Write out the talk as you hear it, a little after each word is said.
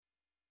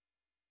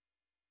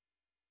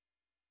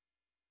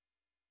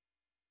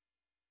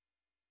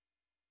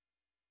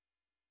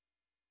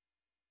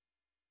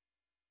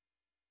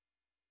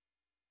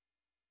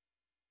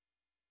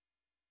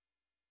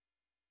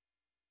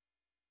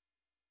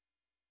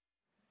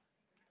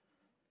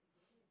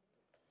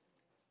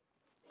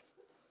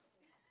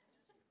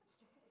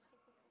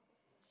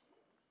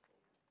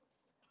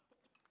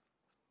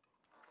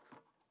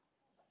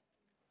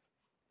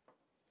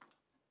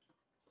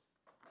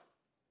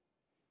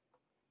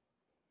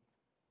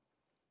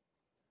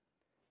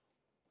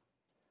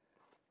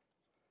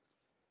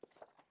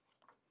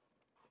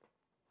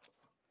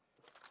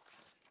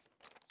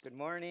Good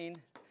morning.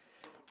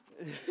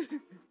 A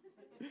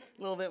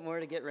little bit more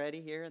to get ready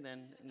here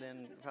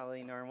than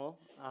probably normal.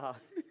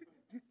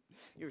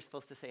 You were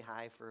supposed to say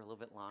hi for a little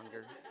bit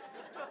longer.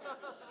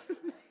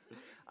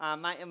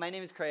 My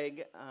name is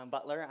Craig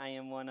Butler. I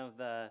am one of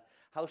the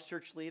house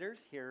church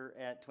leaders here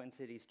at Twin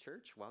Cities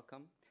Church.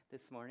 Welcome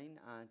this morning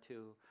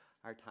to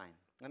our time.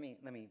 Let me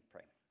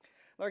pray.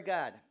 Lord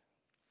God,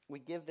 we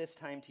give this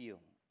time to you.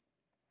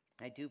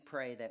 I do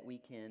pray that we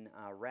can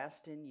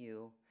rest in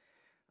you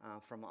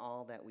from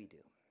all that we do,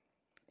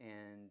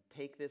 and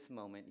take this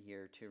moment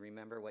here to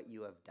remember what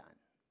you have done,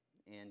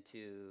 and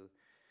to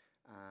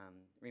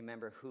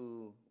remember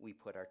who we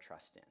put our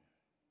trust in,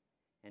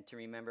 and to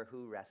remember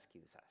who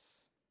rescues us.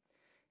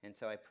 And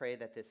so I pray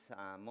that this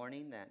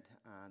morning that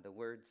the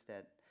words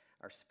that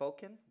are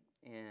spoken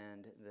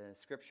and the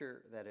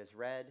scripture that is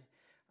read,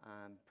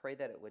 pray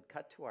that it would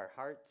cut to our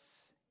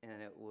hearts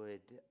and it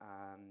would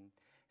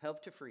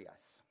help to free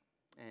us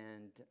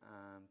and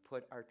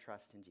put our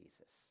trust in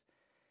Jesus.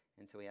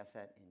 And so we ask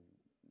that in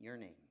your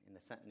name, in the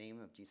name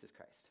of Jesus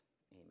Christ.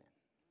 Amen.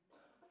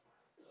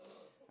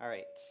 All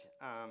right.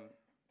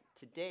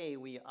 Today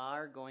we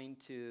are going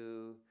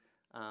to,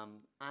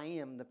 I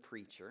am the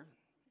preacher,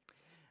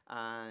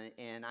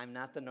 and I'm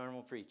not the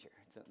normal preacher.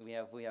 So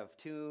we have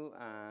two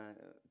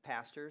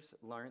pastors,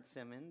 Lawrence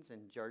Simmons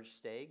and George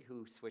Stagg,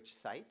 who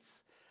switched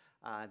sites.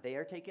 They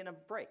are taking a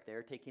break. They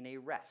are taking a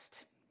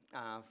rest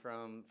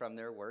from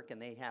their work,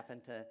 and they happen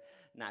to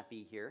not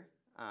be here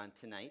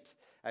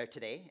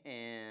today,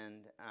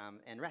 and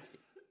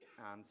resting.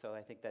 So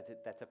I think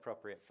that's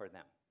appropriate for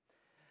them.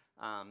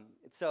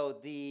 So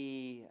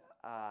the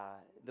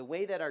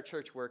way that our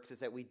church works is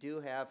that we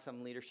do have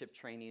some leadership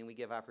training. We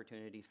give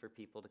opportunities for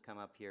people to come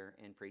up here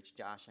and preach.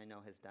 Josh, I know,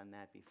 has done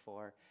that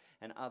before,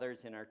 and others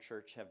in our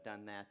church have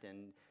done that.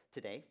 And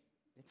today,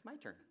 it's my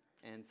turn.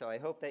 And so I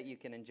hope that you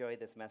can enjoy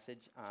this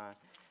message.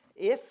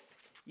 If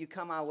you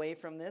come away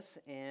from this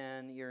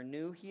and you're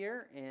new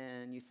here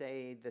and you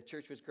say the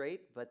church was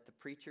great, but the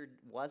preacher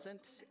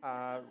wasn't,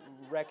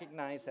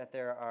 recognize that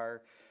there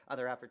are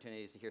other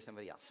opportunities to hear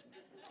somebody else.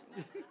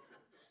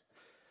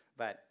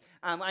 But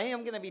I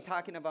am going to be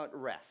talking about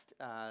rest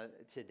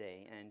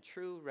today, and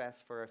true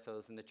rest for our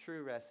souls, and the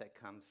true rest that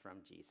comes from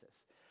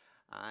Jesus.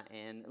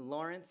 And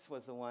Lawrence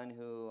was the one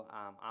who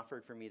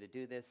offered for me to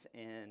do this,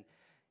 and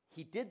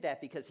he did that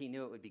because he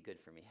knew it would be good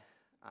for me.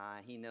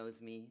 He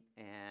knows me,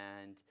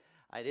 and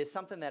it is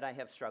something that I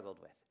have struggled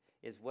with,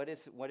 is what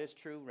is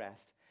true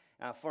rest.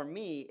 For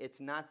me, it's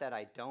not that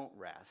I don't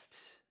rest,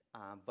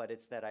 but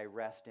it's that I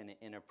rest in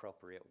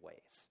inappropriate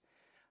ways.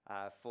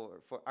 For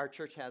our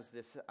church has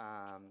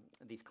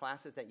these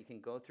classes that you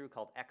can go through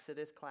called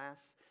Exodus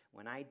class.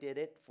 When I did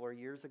it 4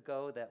 years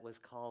ago, that was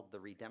called the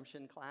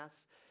Redemption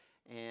class.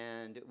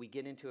 And we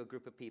get into a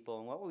group of people,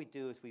 and what we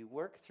do is we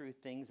work through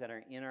things that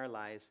are in our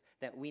lives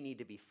that we need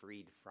to be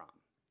freed from.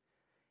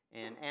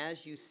 And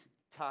as you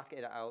talk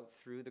it out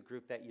through the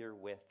group that you're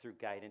with, through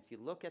guidance, you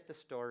look at the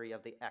story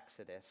of the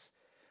Exodus,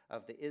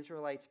 of the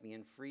Israelites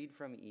being freed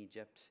from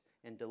Egypt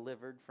and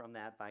delivered from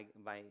that by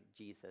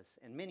Jesus.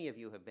 And many of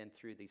you have been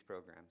through these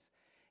programs.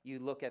 You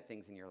look at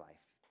things in your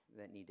life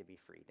that need to be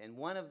freed. And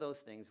one of those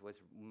things was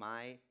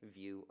my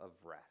view of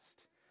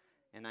rest.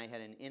 And I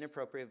had an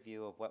inappropriate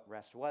view of what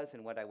rest was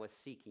and what I was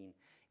seeking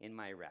in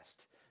my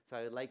rest. So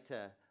I would like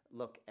to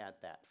look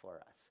at that for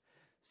us.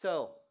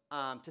 So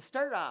to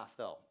start off,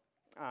 though,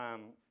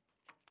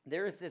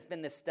 there's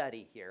been this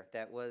study here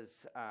that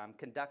was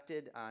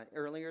conducted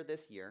earlier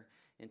this year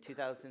in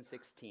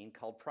 2016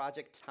 called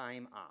Project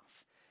Time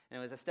Off. And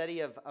it was a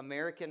study of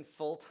American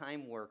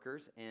full-time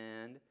workers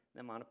and the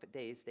amount of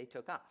days they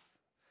took off.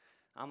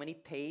 How many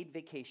paid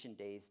vacation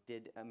days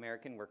did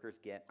American workers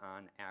get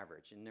on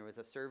average? And there was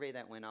a survey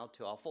that went out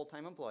to all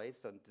full-time employees,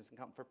 so it doesn't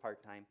count for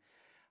part-time,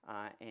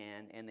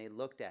 and they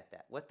looked at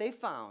that. What they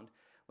found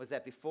was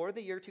that before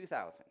the year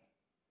 2000,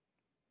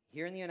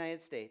 here in the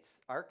United States,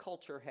 our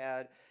culture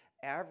had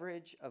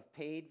average of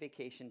paid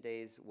vacation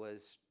days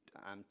was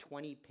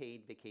 20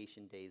 paid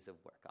vacation days of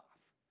work off.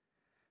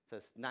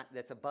 So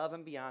that's above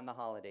and beyond the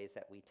holidays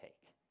that we take.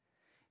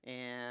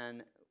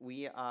 And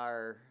we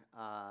are,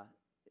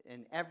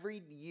 and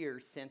every year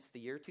since the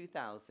year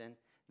 2000,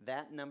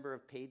 that number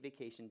of paid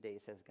vacation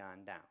days has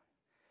gone down.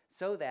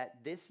 So that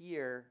this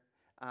year,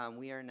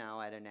 we are now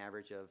at an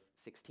average of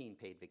 16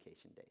 paid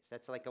vacation days.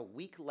 That's like a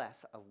week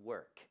less of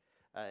work.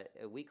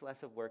 A week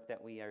less of work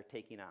that we are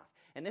taking off.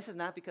 And this is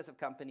not because of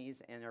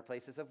companies and our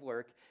places of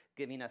work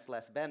giving us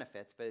less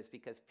benefits, but it's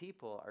because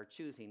people are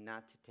choosing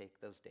not to take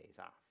those days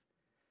off.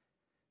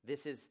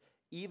 This is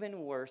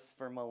even worse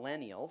for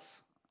millennials,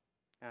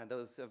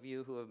 those of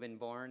you who have been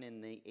born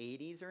in the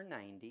 80s or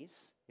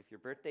 90s. If your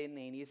birthday in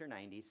the 80s or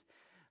 90s,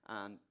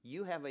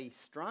 you have a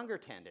stronger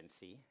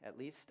tendency, at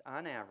least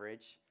on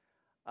average,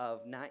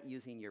 of not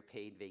using your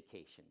paid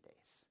vacation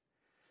days.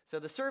 So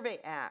the survey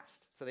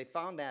asked, so they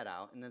found that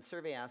out, and the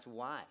survey asked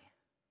why.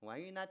 Why are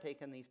you not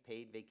taking these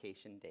paid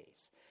vacation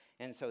days?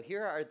 And so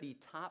here are the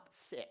top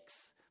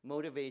 6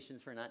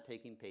 motivations for not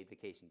taking paid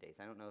vacation days.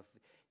 I don't know if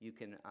you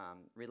can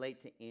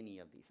relate to any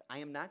of these. I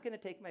am not going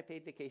to take my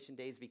paid vacation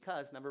days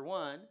because, number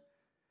one,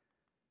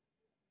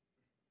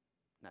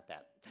 not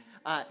that,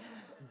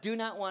 do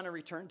not want to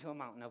return to a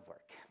mountain of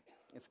work.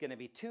 It's going to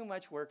be too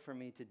much work for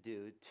me to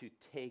do to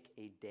take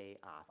a day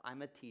off.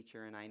 I'm a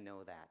teacher, and I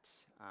know that.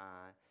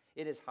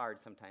 It is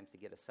hard sometimes to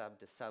get a sub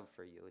to sub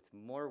for you. It's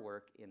more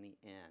work in the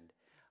end,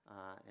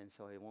 and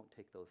so I won't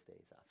take those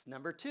days off.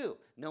 Number two,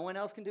 no one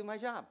else can do my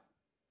job.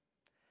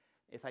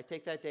 If I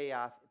take that day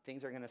off,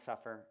 things are going to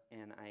suffer,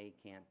 and I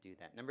can't do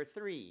that. Number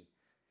three,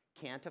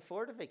 can't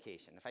afford a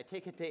vacation. If I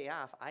take a day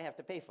off, I have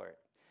to pay for it,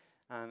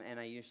 and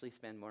I usually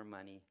spend more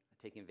money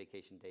taking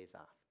vacation days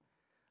off.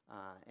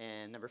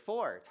 And number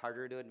four, it's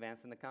harder to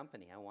advance in the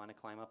company. I want to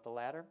climb up the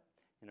ladder.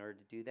 In order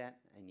to do that,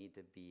 I need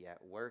to be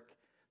at work.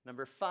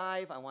 Number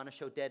five, I want to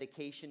show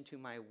dedication to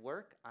my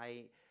work.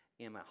 I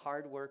am a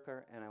hard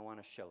worker, and I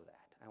want to show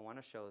that. I want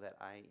to show that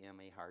I am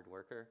a hard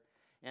worker.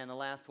 And the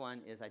last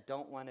one is I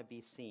don't want to be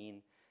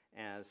seen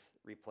as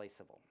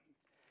replaceable.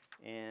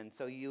 And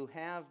so you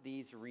have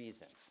these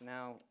reasons.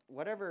 Now,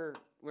 wherever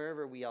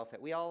we all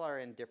fit, we all are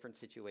in different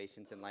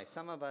situations in life.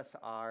 Some of us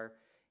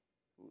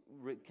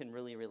can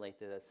really relate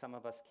to this. Some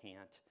of us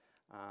can't.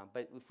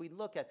 But if we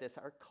look at this,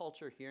 our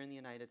culture here in the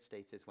United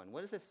States is one.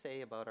 What does it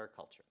say about our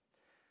culture?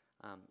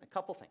 A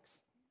couple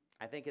things.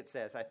 I think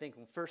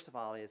first of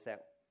all is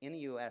that in the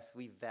U.S.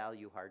 we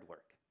value hard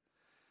work.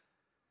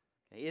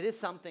 It is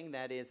something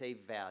that is a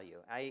value.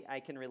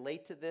 I can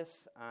relate to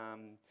this.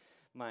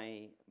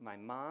 My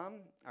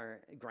mom, or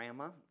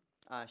grandma,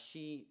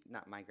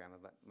 not my grandma,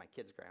 but my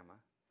kid's grandma.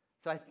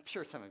 So I'm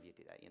sure some of you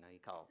do that. You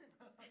call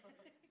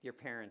your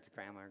parents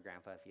grandma or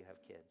grandpa if you have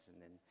kids.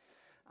 And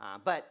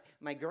then, but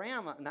my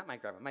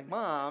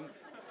mom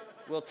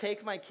will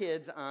take my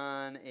kids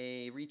on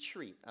a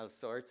retreat of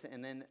sorts,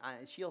 and then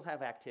she'll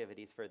have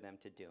activities for them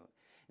to do.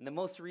 And the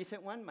most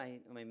recent one, my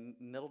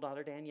middle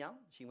daughter, Danielle,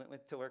 she went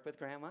to work with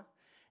grandma.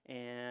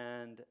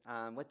 And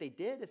what they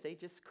did is they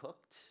just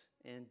cooked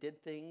and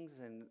did things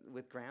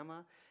with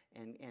grandma,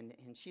 and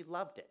she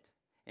loved it.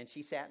 And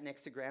she sat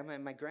next to grandma,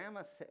 and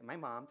my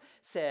mom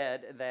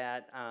said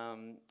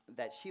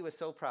that she was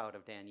so proud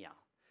of Danielle,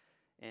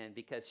 and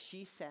because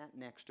she sat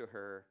next to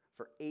her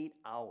for 8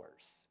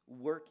 hours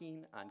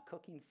working on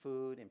cooking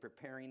food and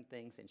preparing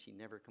things, and she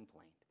never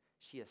complained.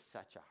 She is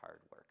such a hard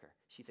worker.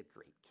 She's a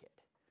great kid.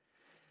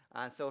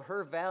 So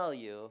her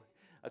value,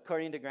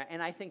 according to grandma,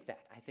 and I think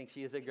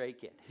she is a great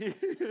kid.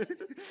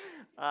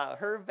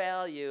 Her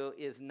value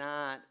is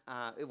not.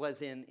 It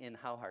was in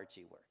how hard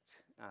she worked.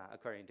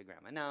 According to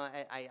grandma. Now,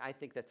 I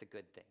think that's a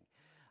good thing.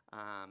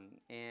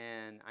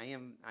 And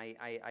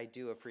I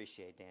do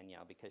appreciate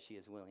Danielle because she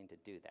is willing to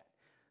do that.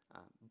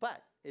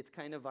 But it's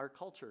kind of our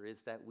culture is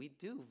that we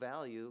do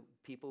value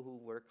people who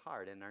work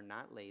hard and are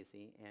not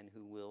lazy and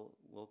who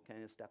will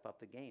kind of step up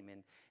the game.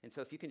 And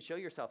so if you can show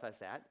yourself as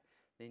that,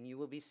 then you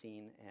will be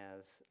seen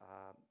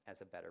as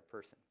a better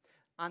person.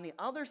 On the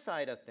other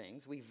side of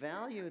things, we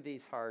value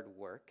these hard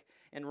work.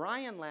 And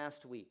Ryan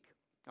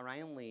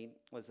Lee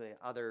was the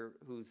other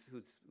who's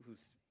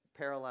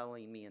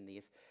paralleling me in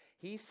these.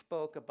 He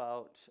spoke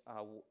about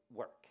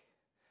work.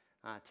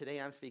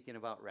 Today I'm speaking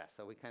about rest.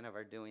 So we kind of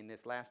are doing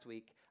this. Last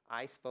week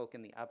I spoke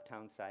in the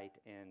Uptown site,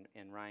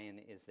 and Ryan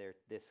is there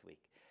this week,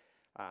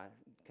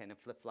 kind of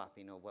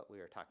flip-flopping of what we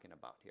were talking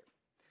about here.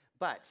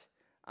 But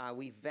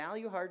we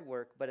value hard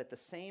work, but at the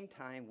same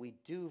time we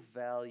do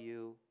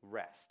value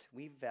rest.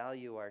 We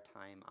value our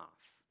time off.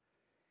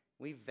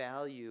 We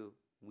value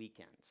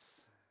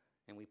weekends.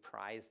 And we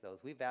prize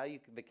those. We value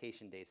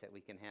vacation days that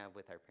we can have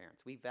with our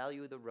parents. We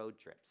value the road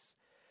trips.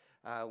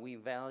 We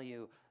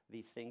value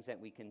these things that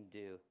we can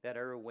do that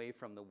are away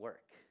from the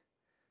work.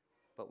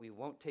 But we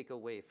won't take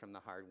away from the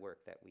hard work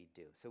that we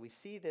do. So we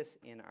see this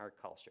in our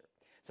culture.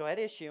 So at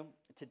issue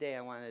today,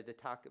 I wanted to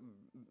talk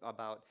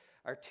about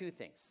our two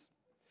things.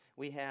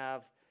 We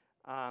have,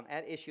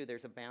 at issue,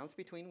 there's a balance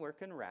between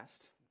work and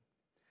rest,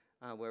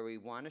 where we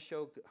want to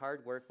show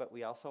hard work, but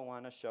we also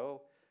want to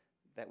show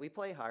that we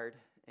play hard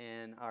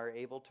and are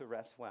able to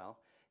rest well.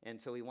 And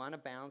so we want to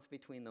balance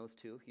between those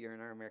two here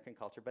in our American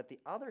culture. But the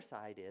other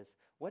side is,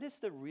 what is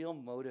the real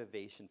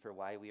motivation for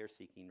why we are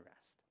seeking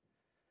rest?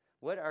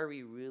 What are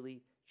we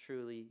really,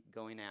 truly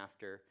going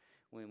after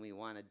when we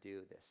want to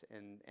do this?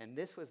 And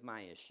this was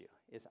my issue,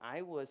 is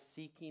I was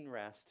seeking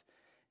rest,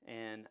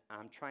 and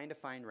I'm trying to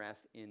find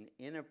rest in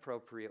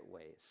inappropriate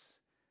ways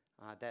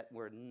that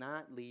were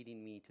not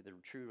leading me to the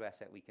true rest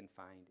that we can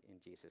find in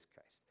Jesus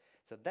Christ.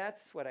 So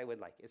that's what I would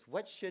like, is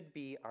what should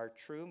be our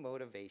true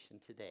motivation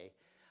today.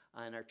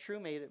 And our true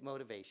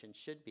motivation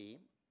should be,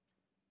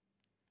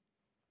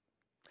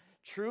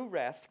 true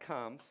rest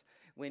comes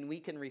when we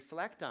can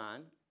reflect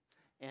on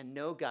and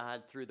know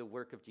God through the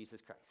work of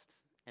Jesus Christ.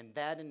 And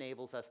that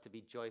enables us to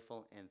be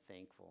joyful and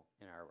thankful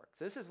in our work.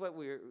 So this is what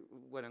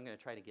I'm going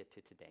to try to get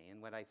to today,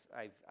 and what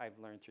I've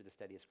learned through the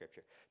study of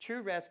Scripture.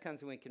 True rest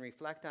comes when we can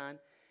reflect on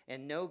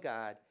and know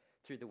God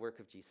through the work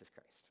of Jesus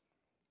Christ.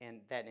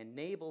 And that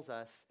enables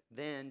us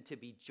then to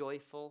be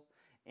joyful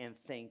and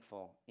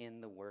thankful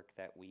in the work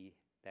that we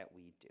that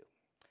we do.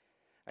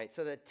 All right,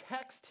 so the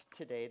text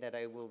today that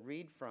I will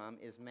read from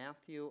is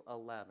Matthew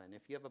 11.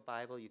 If you have a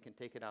Bible, you can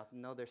take it out.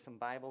 No, there's some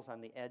Bibles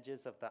on the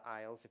edges of the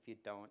aisles if you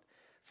don't.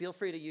 Feel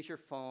free to use your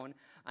phone.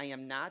 I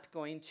am not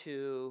going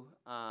to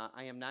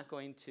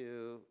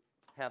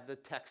have the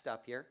text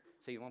up here,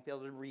 so you won't be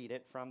able to read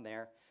it from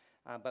there,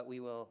 but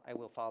I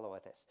will follow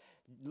with this.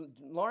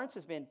 Lawrence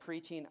has been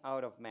preaching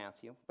out of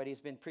Matthew, but he's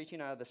been preaching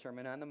out of the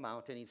Sermon on the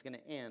Mount, and he's going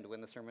to end when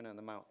the Sermon on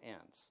the Mount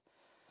ends.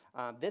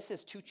 This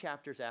is 2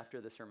 chapters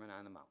after the Sermon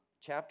on the Mount.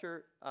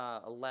 Chapter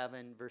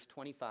 11, verse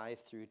 25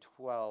 through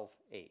 12:8.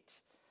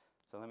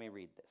 So let me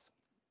read this.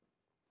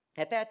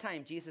 At that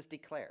time, Jesus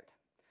declared,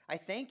 I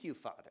thank you,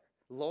 Father,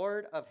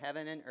 Lord of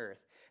heaven and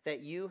earth,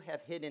 that you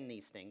have hidden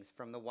these things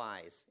from the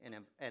wise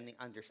and the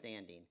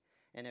understanding,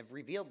 and have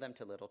revealed them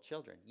to little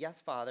children.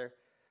 Yes, Father,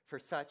 for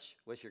such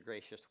was your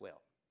gracious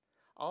will.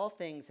 All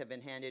things have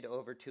been handed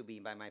over to me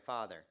by my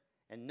Father,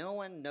 and no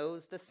one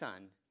knows the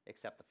Son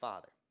except the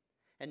Father,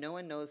 and no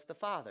one knows the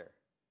Father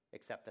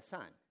except the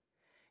Son,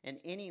 and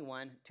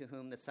anyone to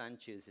whom the Son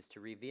chooses to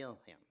reveal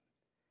him.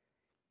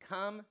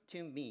 Come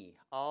to me,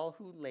 all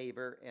who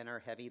labor and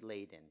are heavy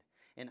laden,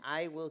 and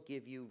I will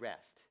give you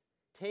rest.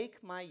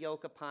 Take my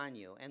yoke upon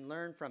you and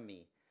learn from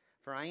me,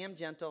 for I am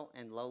gentle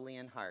and lowly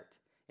in heart,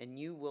 and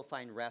you will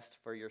find rest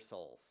for your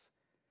souls.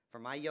 For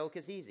my yoke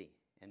is easy,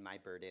 and my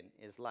burden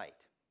is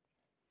light.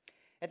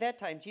 At that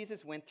time,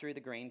 Jesus went through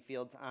the grain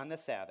fields on the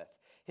Sabbath.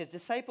 His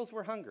disciples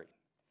were hungry,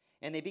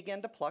 and they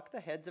began to pluck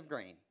the heads of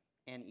grain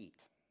and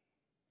eat.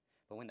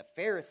 But when the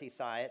Pharisees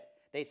saw it,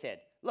 they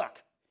said,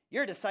 Look,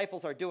 your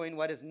disciples are doing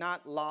what is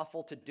not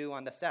lawful to do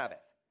on the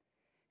Sabbath.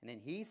 And then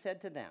he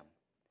said to them,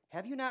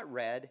 Have you not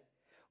read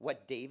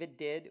what David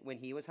did when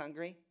he was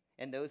hungry,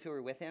 and those who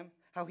were with him?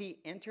 How he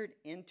entered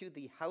into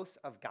the house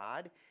of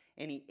God,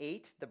 and he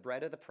ate the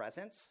bread of the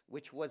presence,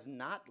 which was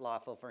not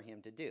lawful for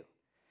him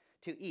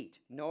to eat,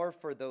 nor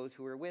for those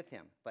who were with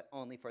him, but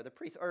only for the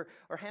priests. Or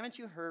haven't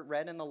you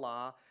read in the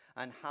law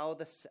on how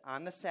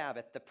on the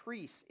Sabbath the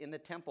priests in the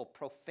temple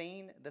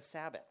profane the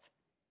Sabbath,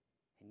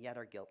 and yet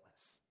are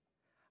guiltless?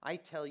 I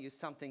tell you,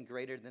 something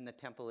greater than the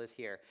temple is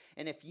here.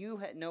 And if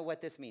you know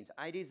what this means,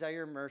 I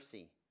desire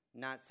mercy,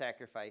 not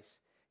sacrifice,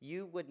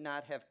 you would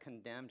not have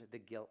condemned the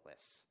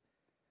guiltless.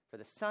 For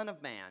the Son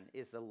of Man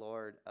is the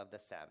Lord of the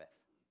Sabbath.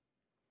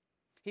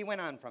 He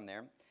went on from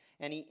there,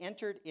 and he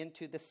entered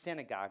into the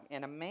synagogue,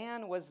 and a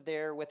man was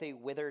there with a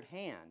withered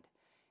hand.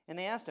 And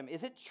they asked him,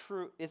 Is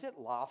it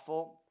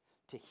lawful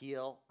to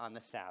heal on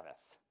the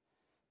Sabbath?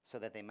 So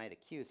that they might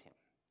accuse him.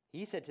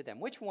 He said to them,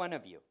 Which one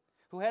of you,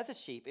 who has a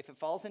sheep, if it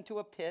falls into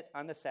a pit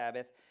on the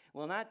Sabbath,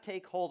 will not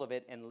take hold of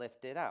it and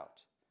lift it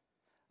out?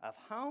 Of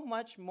how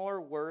much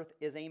more worth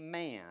is a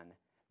man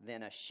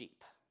than a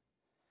sheep?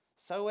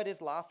 So it is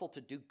lawful to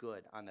do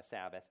good on the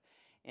Sabbath.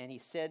 And he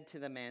said to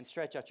the man,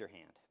 Stretch out your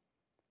hand.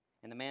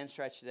 And the man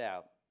stretched it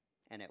out,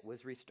 and it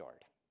was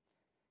restored,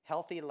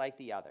 healthy like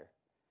the other.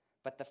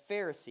 But the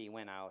Pharisee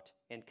went out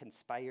and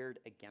conspired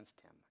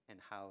against him and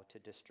how to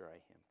destroy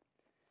him.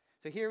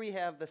 So here we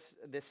have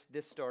this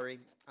story.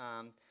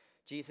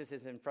 Jesus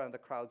is in front of the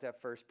crowds at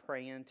first,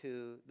 praying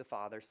to the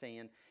Father,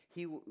 saying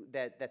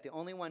that the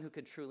only one who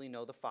can truly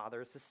know the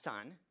Father is the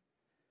Son,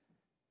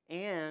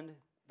 and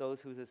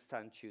those who the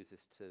Son chooses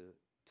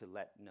to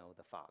let know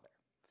the Father.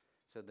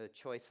 So the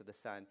choice of the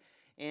Son.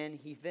 And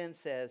he then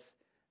says,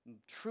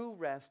 True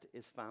rest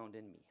is found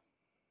in me.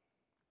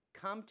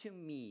 Come to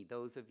me,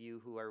 those of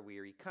you who are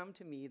weary. Come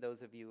to me,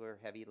 those of you who are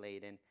heavy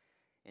laden,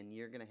 and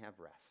you're going to have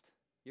rest.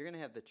 You're going to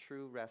have the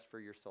true rest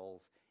for your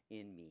souls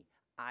in me.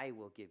 I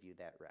will give you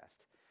that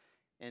rest.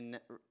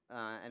 And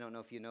I don't know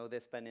if you know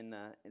this, but in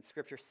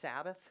Scripture,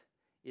 Sabbath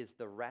is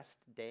the rest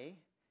day.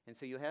 And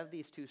so you have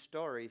these two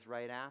stories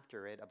right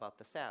after it about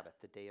the Sabbath,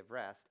 the day of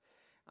rest.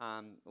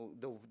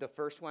 The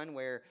first one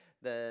where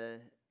the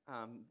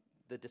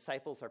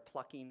disciples are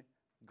plucking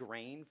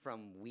grain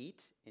from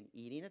wheat and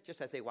eating it.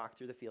 Just as they walk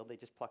through the field, they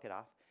just pluck it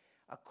off.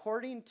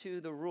 According to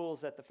the rules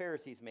that the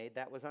Pharisees made,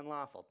 that was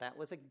unlawful. That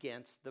was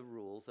against the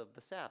rules of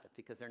the Sabbath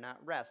because they're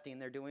not resting,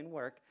 they're doing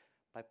work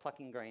by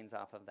plucking grains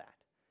off of that.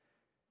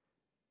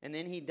 And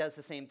then he does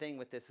the same thing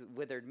with this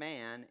withered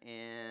man,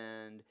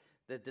 and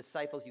the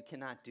disciples, you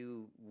cannot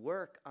do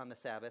work on the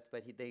Sabbath,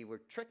 but they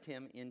tricked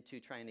him into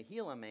trying to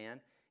heal a man,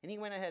 and he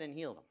went ahead and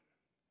healed him.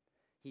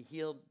 He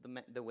healed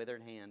the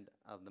withered hand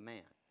of the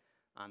man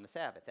on the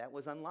Sabbath. That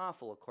was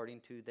unlawful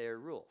according to their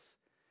rules.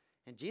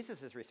 And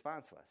Jesus'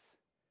 response was,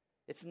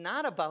 it's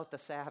not about the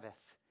Sabbath.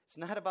 It's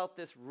not about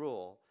this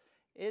rule.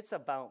 It's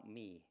about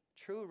me.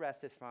 True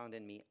rest is found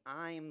in me.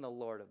 I am the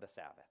Lord of the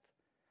Sabbath.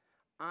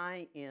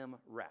 I am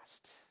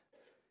rest.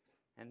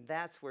 And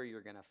that's where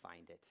you're going to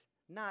find it.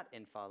 Not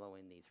in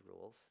following these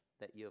rules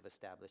that you have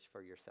established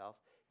for yourself.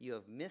 You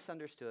have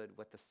misunderstood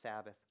what the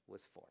Sabbath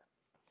was for.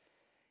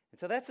 And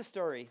so that's the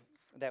story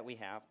that we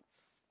have.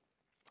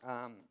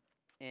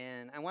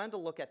 And I wanted to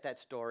look at that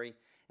story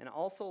and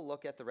also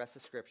look at the rest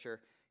of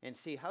Scripture and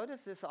see, how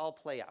does this all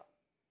play out?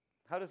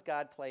 How does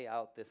God play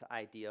out this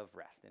idea of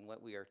rest and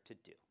what we are to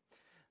do?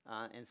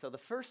 And so the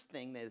first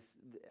thing is,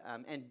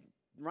 and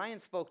Ryan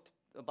spoke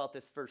about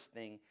this first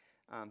thing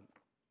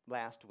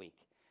last week.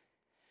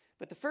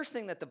 But the first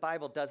thing that the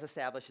Bible does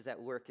establish is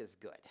that work is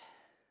good.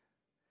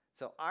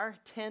 So our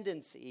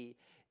tendency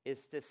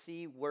is to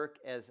see work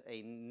as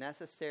a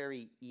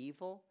necessary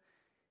evil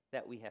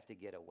that we have to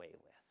get away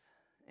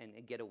with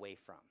and get away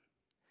from.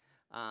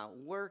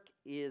 Work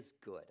is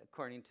good,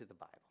 according to the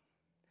Bible.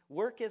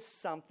 Work is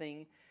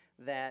something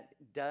that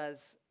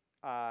does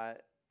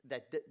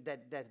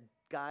that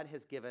God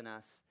has given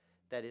us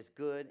that is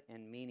good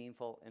and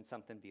meaningful and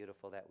something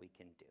beautiful that we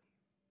can do.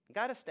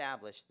 God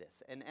established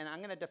this, and I'm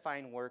going to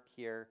define work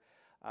here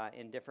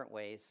in different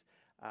ways,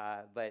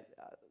 but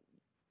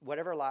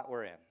whatever lot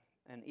we're in,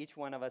 and each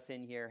one of us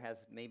in here has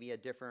maybe a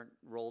different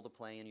role to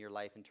play in your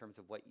life in terms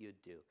of what you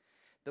do.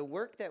 The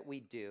work that we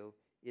do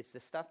is the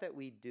stuff that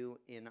we do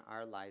in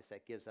our lives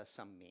that gives us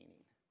some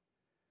meaning.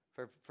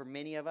 For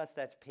many of us,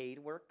 that's paid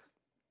work.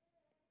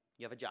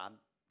 You have a job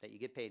that you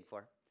get paid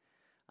for.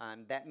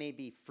 That may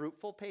be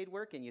fruitful paid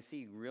work, and you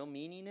see real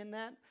meaning in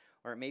that,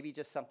 or it may be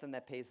just something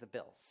that pays the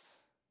bills.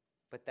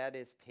 But that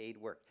is paid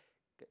work.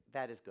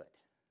 That is good.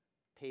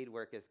 Paid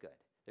work is good.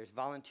 There's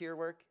volunteer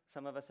work.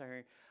 Some of us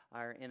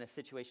are in a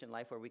situation in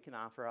life where we can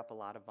offer up a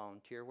lot of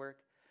volunteer work.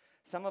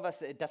 Some of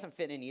us, it doesn't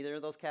fit in either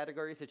of those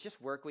categories. It's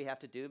just work we have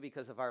to do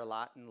because of our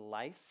lot in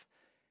life.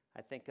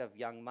 I think of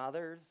young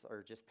mothers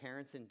or just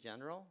parents in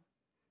general.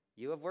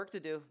 You have work to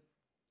do.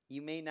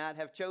 You may not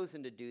have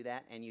chosen to do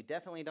that, and you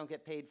definitely don't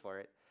get paid for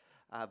it,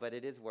 but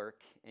it is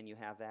work, and you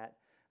have that.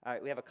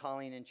 We have a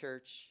calling in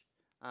church.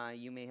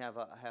 You may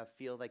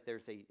feel like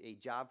there's a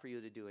job for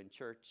you to do in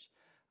church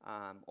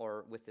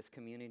or with this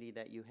community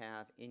that you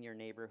have in your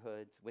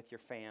neighborhoods, with your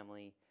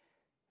family.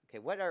 Okay,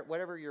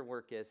 whatever your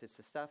work is, it's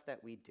the stuff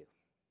that we do.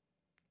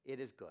 It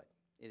is good.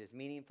 It is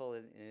meaningful,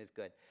 and it is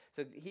good.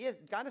 So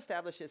God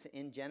established this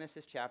in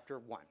Genesis chapter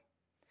 1.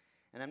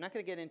 And I'm not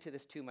going to get into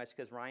this too much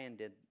because Ryan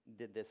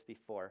did this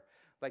before.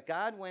 But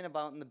God went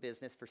about in the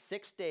business. For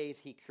 6 days,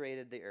 he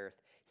created the earth.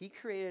 He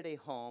created a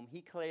home.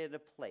 He created a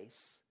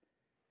place.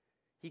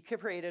 He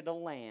created a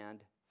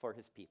land for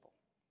his people.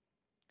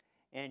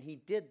 And he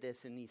did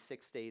this in these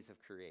 6 days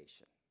of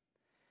creation.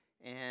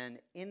 And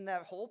in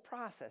that whole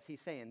process,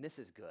 he's saying, this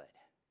is good.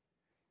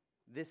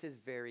 This is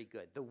very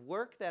good. The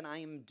work that I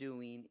am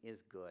doing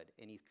is good.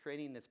 And he's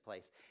creating this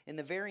place. In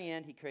the very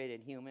end, he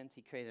created humans.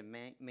 He created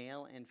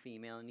male and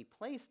female. And he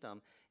placed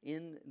them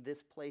in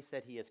this place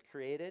that he has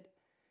created.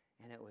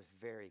 And it was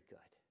very good.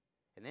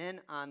 And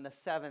then on the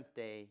seventh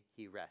day,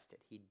 he rested.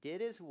 He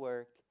did his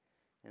work,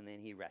 and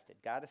then he rested.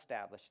 God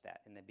established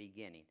that in the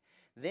beginning.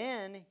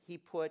 Then he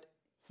put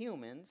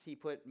humans, he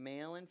put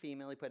male and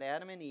female, he put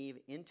Adam and Eve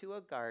into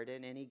a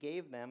garden, and he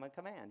gave them a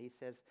command. He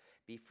says,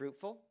 be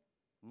fruitful,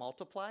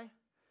 multiply,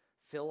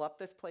 fill up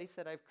this place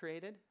that I've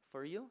created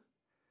for you,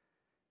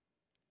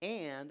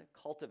 and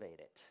cultivate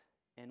it,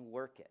 and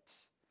work it,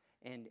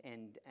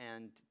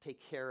 and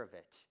take care of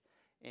it.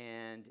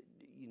 And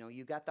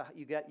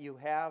you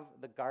have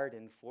the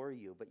garden for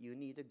you, but you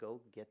need to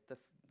go get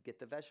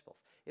the vegetables.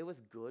 It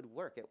was good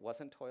work. It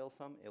wasn't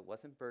toilsome. It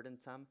wasn't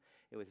burdensome.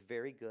 It was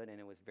very good, and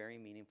it was very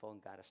meaningful,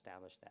 and God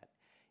established that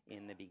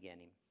in the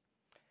beginning.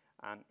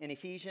 In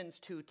Ephesians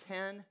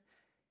 2:10,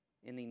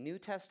 in the New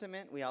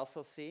Testament, we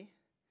also see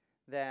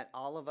that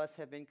all of us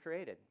have been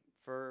created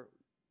for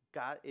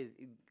God.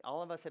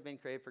 All of us have been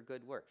created for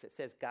good works. It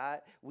says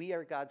we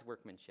are God's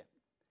workmanship,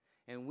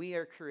 and we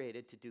are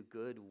created to do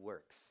good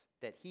works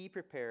that he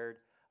prepared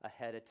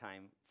ahead of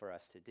time for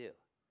us to do.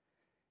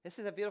 This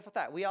is a beautiful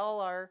thought. We all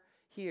are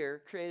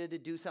here created to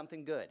do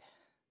something good,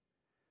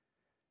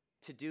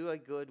 to do a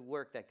good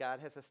work that God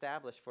has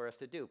established for us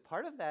to do.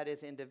 Part of that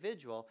is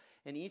individual,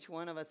 and each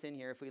one of us in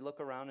here, if we look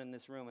around in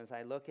this room, as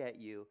I look at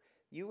you,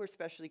 you were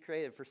specially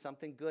created for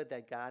something good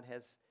that God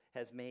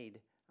has made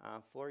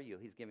for you.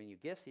 He's given you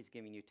gifts, he's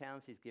given you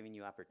talents, he's given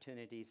you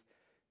opportunities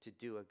to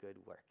do a good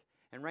work.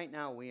 And right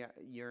now,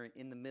 you're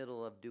in the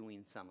middle of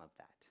doing some of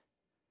that.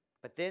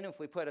 But then if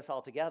we put us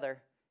all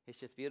together, it's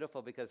just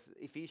beautiful because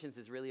Ephesians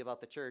is really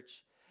about the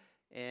church.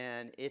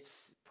 And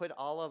it's put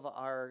all of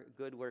our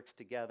good works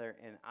together.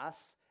 And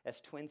us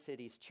as Twin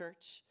Cities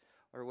Church,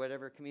 or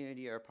whatever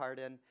community you're a part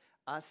in,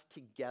 us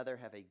together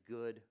have a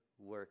good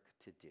work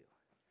to do.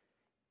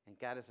 And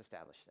God has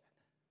established that.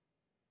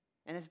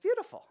 And it's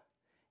beautiful.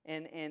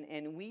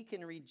 And we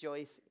can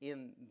rejoice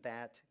in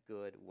that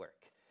good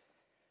work.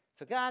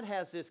 So God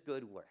has this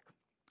good work.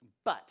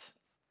 But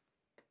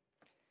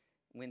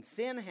when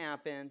sin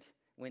happened,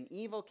 when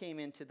evil came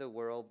into the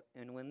world,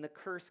 and when the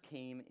curse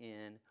came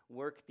in,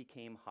 work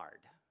became hard.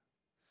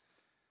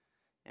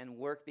 And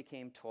work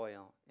became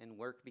toil, and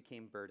work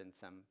became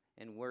burdensome,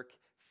 and work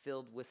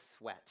filled with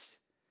sweat.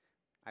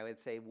 I would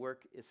say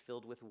work is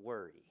filled with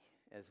worry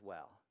as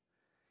well.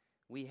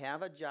 We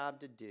have a job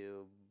to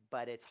do,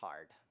 but it's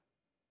hard,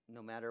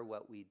 no matter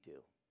what we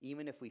do.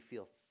 Even if we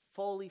feel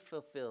fully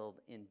fulfilled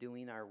in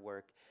doing our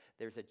work,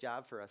 there's a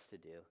job for us to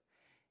do.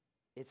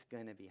 It's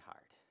going to be hard.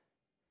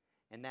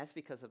 And that's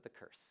because of the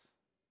curse.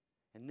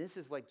 And this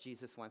is what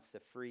Jesus wants to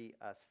free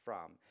us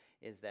from,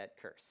 is that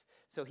curse.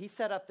 So he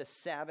set up the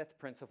Sabbath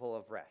principle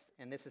of rest.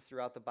 And this is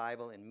throughout the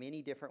Bible in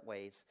many different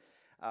ways.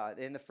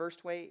 In the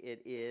first way,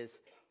 it is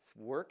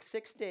work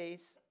 6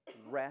 days,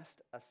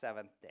 rest a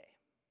seventh day.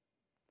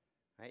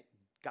 Right?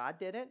 God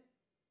did it,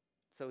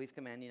 so he's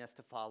commanding us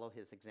to follow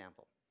his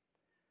example.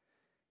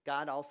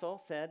 God also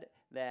said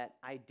that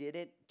I did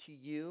it to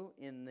you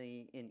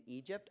in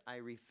Egypt.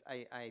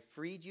 I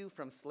freed you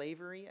from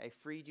slavery. I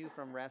freed you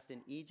from rest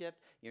in Egypt.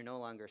 You're no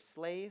longer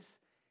slaves.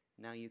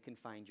 Now you can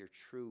find your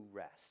true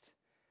rest.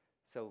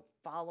 So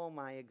follow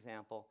my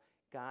example.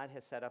 God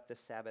has set up the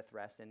Sabbath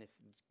rest, and if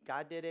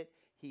God did it,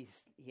 he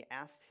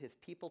asked his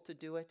people to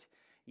do it.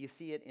 You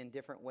see it in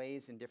different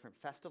ways in different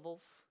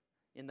festivals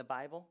in the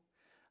Bible.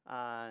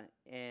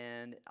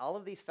 And all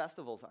of these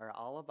festivals are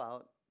all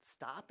about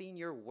stopping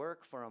your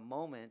work for a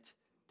moment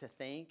to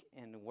thank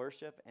and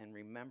worship and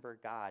remember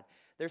God.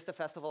 There's the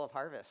Festival of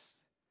Harvest.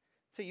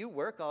 So you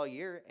work all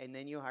year and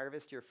then you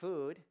harvest your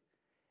food.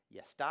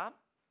 You stop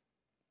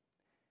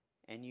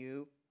and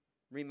you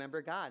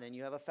remember God, and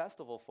you have a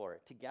festival for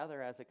it.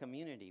 Together as a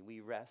community, we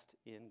rest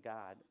in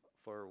God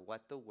for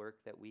what the work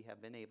that we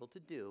have been able to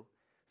do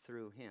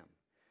through him.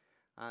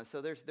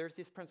 So there's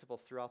these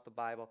principles throughout the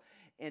Bible.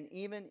 And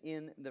even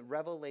in the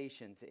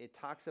Revelations, it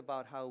talks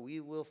about how we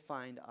will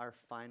find our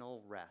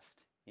final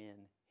rest in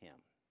him.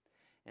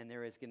 And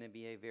there is going to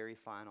be a very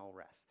final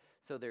rest.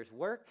 So there's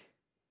work,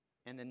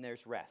 and then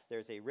there's rest.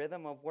 There's a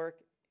rhythm of work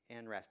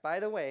and rest. By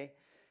the way,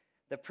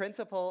 the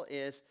principle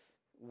is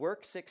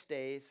work 6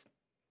 days,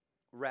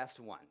 rest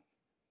 1.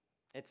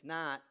 It's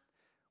not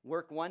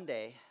work 1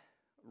 day,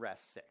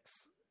 rest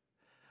 6.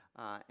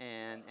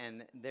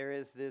 And there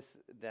is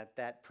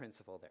that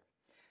principle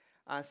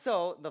there.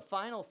 So the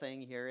final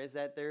thing here is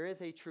that there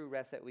is a true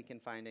rest that we can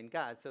find in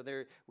God. So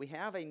we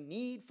have a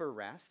need for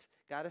rest.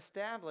 God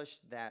established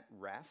that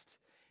rest,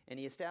 and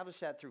he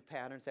established that through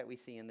patterns that we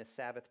see in the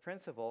Sabbath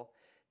principle.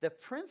 The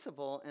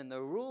principle and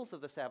the rules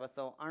of the Sabbath,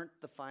 though, aren't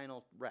the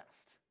final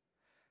rest.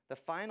 The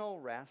final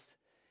rest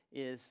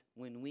is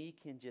when we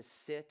can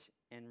just sit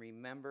and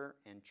remember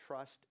and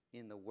trust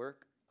in the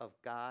work of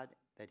God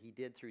that he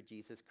did through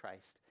Jesus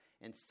Christ,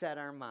 and set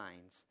our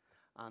minds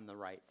on the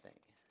right thing.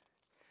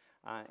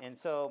 And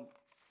so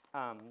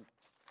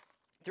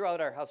throughout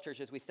our house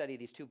churches, we study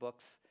these two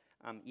books,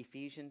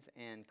 Ephesians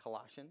and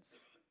Colossians.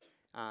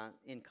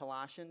 In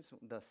Colossians,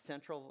 the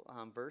central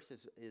verse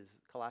is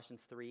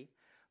Colossians 3,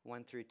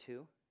 1 through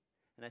 2.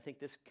 And I think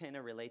this kind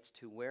of relates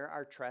to where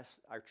our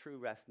true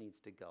rest needs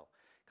to go.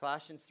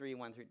 Colossians 3,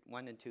 1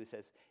 and 2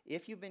 says,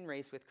 if you've been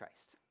raised with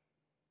Christ,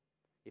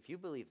 if you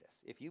believe this,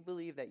 if you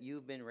believe that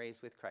you've been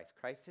raised with Christ,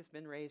 Christ has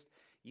been raised,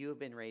 you have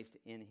been raised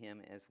in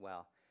him as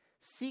well.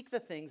 Seek the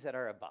things that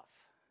are above,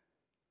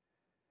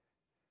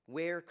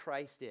 where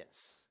Christ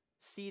is,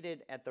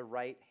 seated at the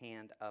right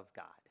hand of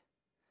God.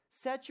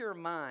 Set your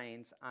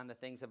minds on the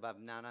things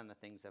above, not on the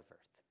things of earth.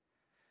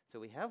 So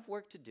we have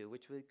work to do,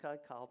 which we could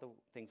call the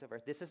things of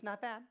earth. This is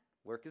not bad.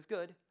 Work is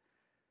good.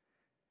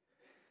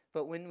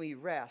 But when we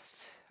rest,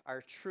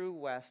 our true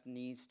rest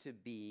needs to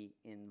be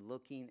in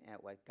looking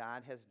at what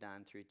God has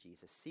done through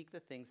Jesus. Seek the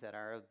things that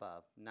are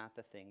above, not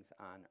the things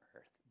on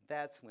earth.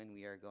 That's when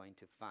we are going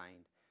to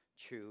find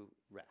true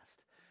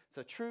rest.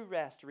 So true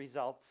rest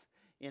results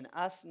in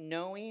us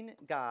knowing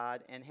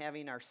God and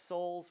having our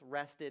souls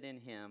rested in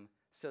him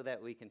so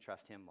that we can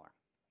trust him more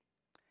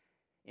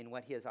in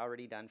what he has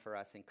already done for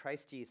us in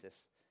Christ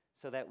Jesus,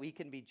 so that we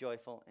can be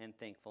joyful and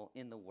thankful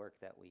in the work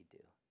that we do.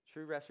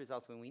 True rest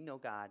results when we know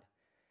God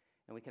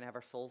and we can have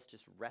our souls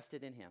just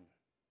rested in him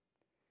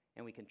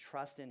and we can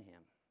trust in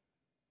him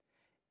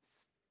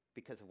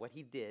because of what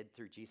he did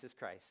through Jesus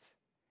Christ.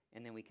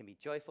 And then we can be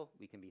joyful,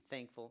 we can be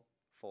thankful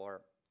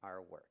for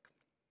our work.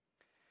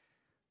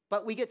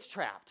 But we get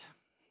trapped.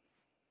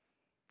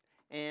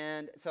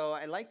 And so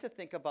I like to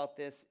think about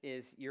this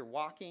is you're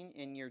walking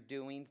and you're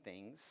doing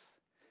things,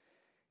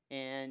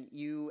 and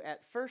you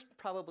at first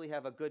probably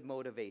have a good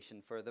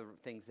motivation for the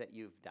things that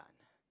you've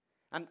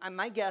done.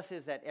 My guess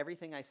is that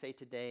everything I say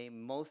today,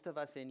 most of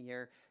us in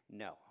here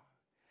know.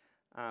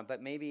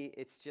 But maybe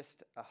it's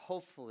just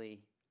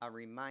hopefully a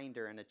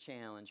reminder and a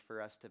challenge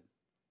for us to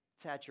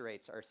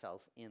saturate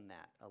ourselves in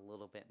that a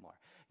little bit more.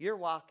 You're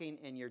walking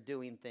and you're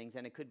doing things,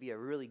 and it could be a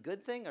really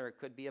good thing or it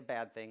could be a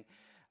bad thing.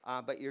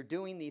 But you're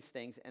doing these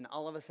things, and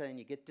all of a sudden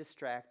you get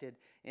distracted,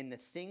 and the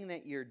thing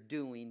that you're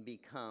doing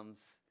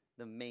becomes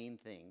the main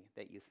thing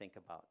that you think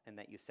about and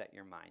that you set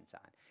your minds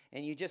on.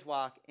 And you just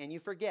walk, and you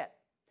forget.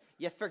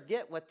 You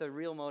forget what the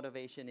real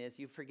motivation is.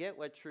 You forget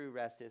what true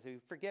rest is. You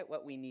forget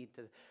what we need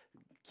to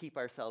keep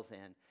ourselves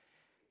in.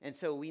 And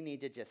so we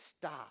need to just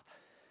stop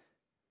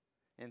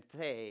and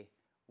say,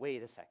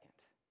 wait a second.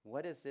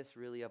 What is this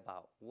really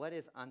about? What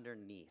is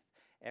underneath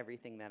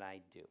everything that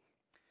I do?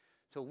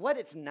 So what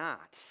it's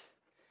not.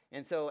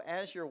 And so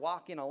as you're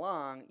walking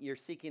along, you're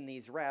seeking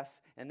these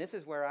rests, and this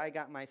is where I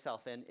got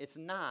myself in. It's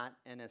not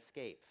an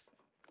escape.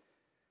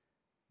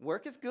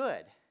 Work is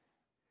good.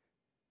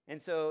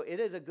 And so it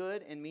is a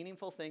good and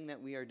meaningful thing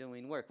that we are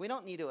doing work. We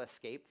don't need to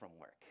escape from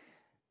work.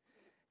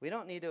 We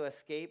don't need to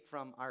escape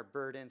from our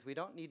burdens. We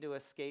don't need to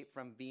escape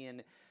from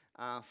being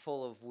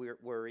full of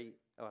worry.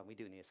 Oh, we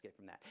do need to escape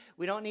from that.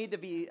 We don't need to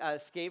be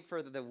escape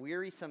for the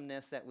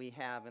wearisomeness that we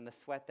have and the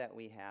sweat that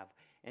we have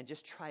and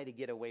just try to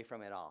get away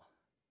from it all.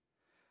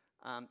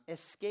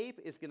 Escape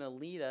is going to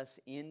lead us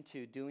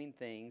into doing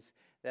things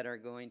that are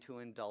going to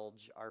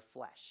indulge our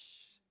flesh,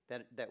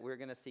 that we're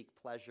going to seek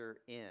pleasure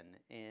in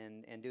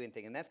and doing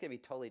things. And that's going to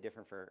be totally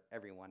different for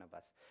every one of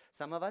us.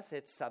 Some of us,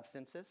 it's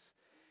substances.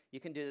 You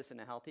can do this in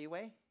a healthy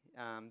way,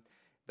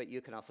 but you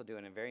can also do it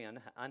in a very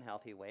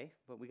unhealthy way.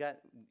 But we got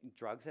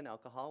drugs and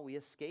alcohol. We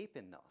escape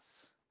in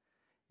those.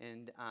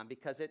 And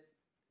because it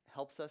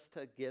helps us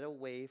to get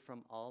away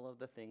from all of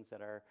the things that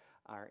are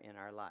in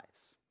our lives.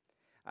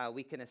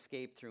 We can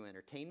escape through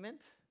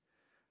entertainment,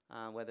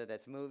 whether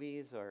that's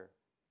movies or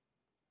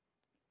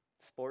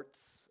sports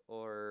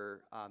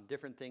or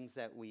different things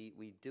that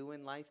we do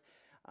in life.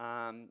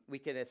 We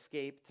can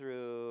escape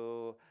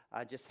through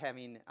just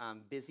having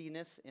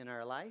busyness in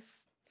our life.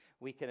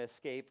 We can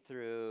escape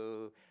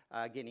through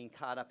getting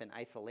caught up in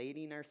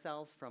isolating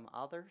ourselves from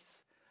others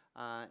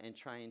and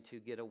trying to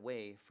get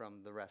away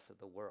from the rest of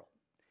the world.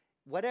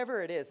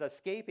 Whatever it is,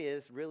 escape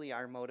is really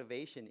our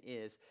motivation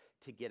is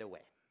to get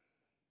away.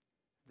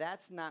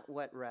 That's not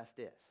what rest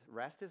is.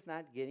 Rest is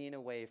not getting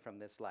away from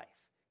this life,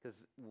 because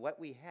what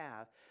we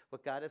have,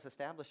 what God has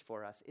established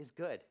for us, is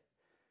good.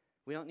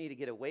 We don't need to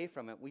get away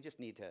from it. We just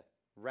need to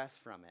rest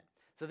from it.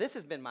 So this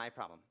has been my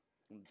problem.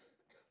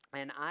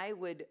 And I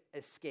would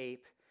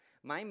escape.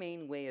 My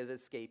main way of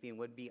escaping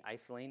would be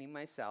isolating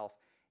myself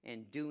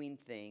and doing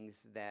things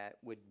that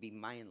would be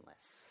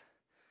mindless.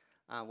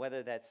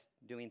 Whether that's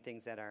doing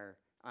things that are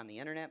on the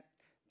internet,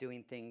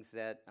 doing things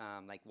that,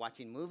 like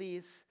watching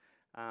movies,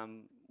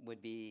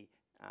 would be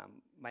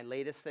my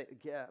latest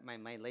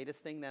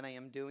thing that I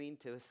am doing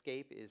to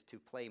escape is to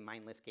play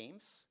mindless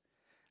games.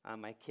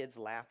 My kids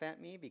laugh at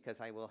me because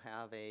I will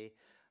have a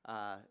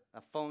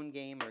phone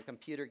game or a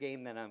computer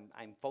game that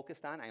I'm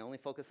focused on. I only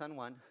focus on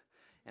one,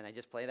 and I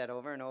just play that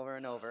over and over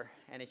and over.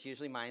 And it's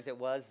usually mine. It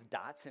was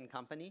Dots and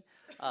Company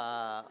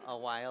a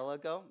while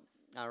ago.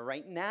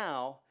 Right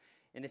now,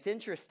 and it's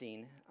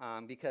interesting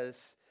because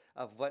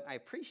of what I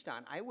preached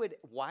on,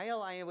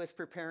 while I was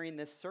preparing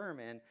this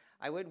sermon,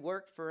 I would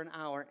work for an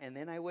hour and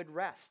then I would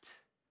rest.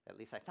 At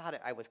least I thought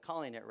I was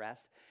calling it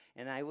rest.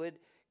 And I would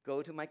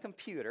go to my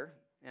computer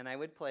and I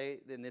would play,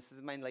 and this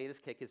is my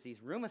latest kick, is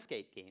these room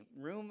escape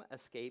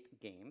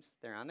games.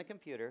 They're on the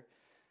computer.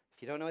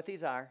 If you don't know what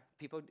these are,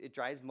 it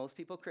drives most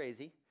people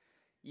crazy.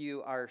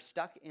 You are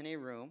stuck in a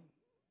room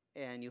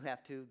and you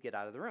have to get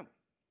out of the room.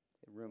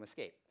 Room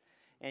escape.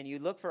 And you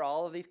look for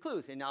all of these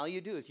clues, and all you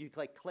do is you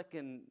click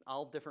in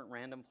all different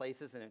random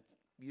places, and it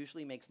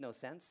usually makes no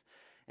sense.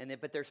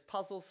 But there's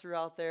puzzles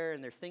throughout there,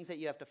 and there's things that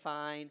you have to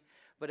find.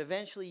 But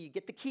eventually, you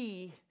get the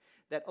key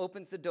that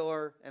opens the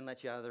door and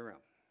lets you out of the room.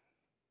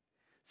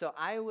 So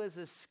I was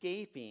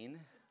escaping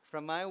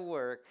from my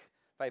work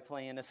by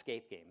playing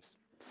escape games.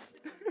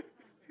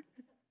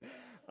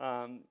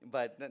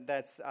 But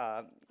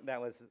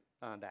that was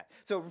that.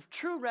 So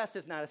true rest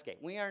is not escape.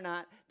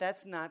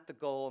 That's not the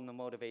goal and the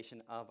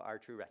motivation of our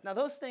true rest. Now,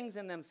 those things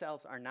in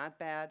themselves are not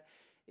bad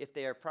if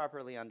they are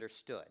properly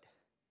understood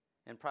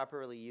and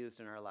properly used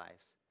in our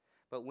lives.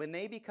 But when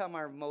they become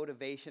our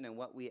motivation and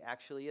what we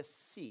actually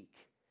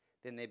seek,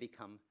 then they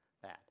become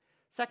bad.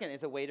 Second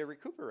is a way to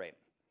recuperate.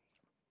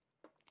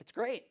 It's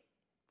great.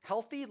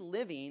 Healthy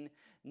living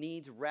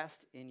needs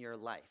rest in your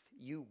life.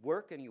 You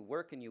work and you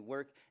work and you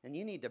work, and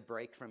you need to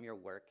break from your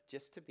work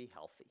just to be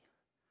healthy,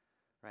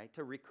 right?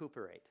 To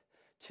recuperate,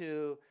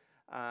 to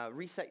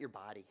reset your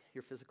body,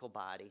 your physical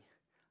body.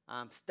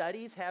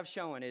 Studies have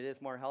shown it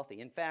is more healthy.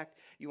 In fact,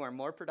 you are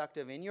more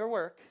productive in your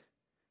work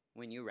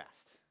when you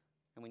rest.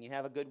 And when you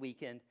have a good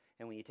weekend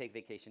and when you take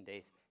vacation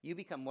days, you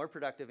become more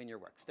productive in your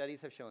work.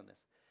 Studies have shown this.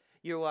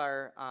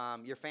 Your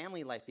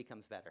family life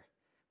becomes better.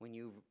 When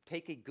you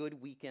take a good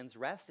weekend's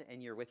rest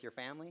and you're with your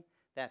family,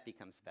 that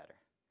becomes better.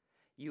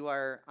 You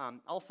are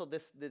also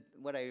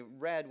what I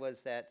read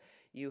was that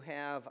you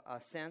have a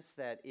sense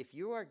that if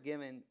you are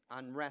given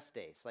on rest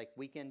days, like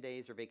weekend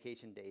days or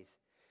vacation days,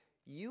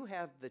 you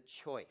have the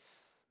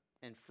choice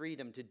and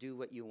freedom to do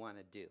what you want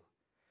to do.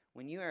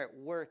 When you are at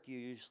work, you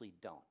usually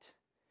don't.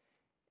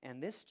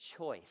 And this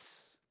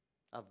choice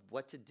of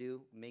what to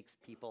do makes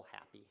people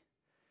happy.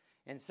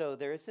 And so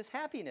there is this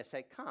happiness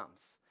that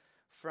comes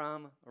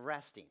from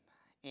resting.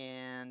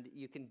 And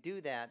you can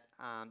do that.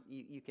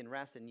 You can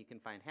rest and you can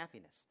find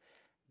happiness.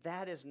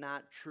 That is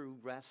not true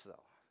rest,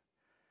 though.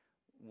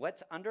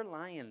 What's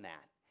underlying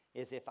that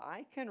is if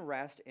I can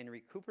rest and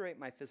recuperate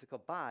my physical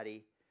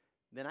body,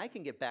 then I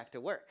can get back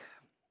to work.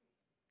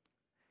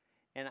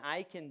 And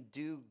I can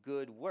do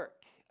good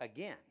work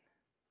again.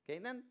 Okay,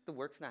 then the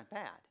work's not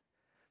bad.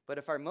 But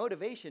if our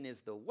motivation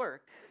is the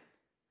work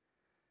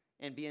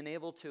and being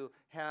able to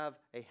have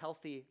a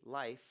healthy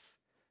life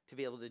to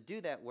be able to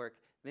do that work,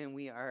 then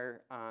we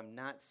are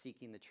not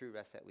seeking the true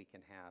rest that we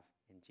can have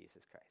in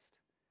Jesus Christ.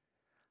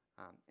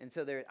 And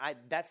so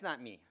that's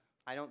not me.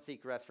 I don't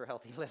seek rest for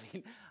healthy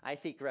living. I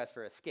seek rest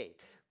for escape.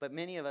 But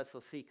many of us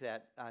will seek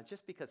that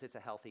just because it's a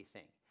healthy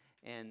thing,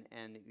 and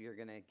you're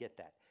going to get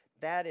that.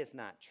 That is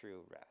not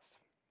true rest.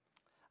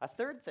 A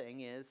third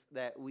thing is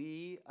that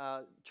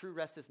true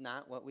rest is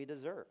not what we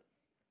deserve.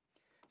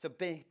 So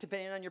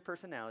depending on your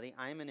personality,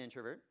 I'm an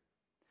introvert,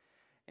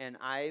 and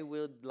I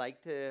would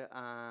like to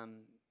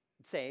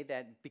say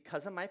that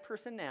because of my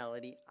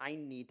personality, I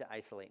need to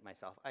isolate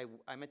myself.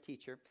 I'm a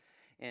teacher,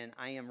 and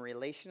I am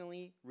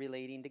relationally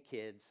relating to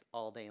kids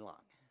all day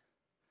long.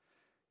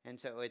 And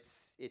so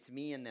it's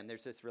me and them.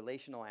 There's this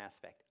relational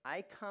aspect.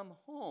 I come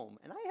home,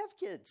 and I have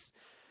kids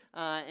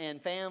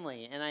and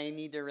family, and I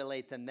need to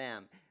relate to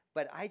them.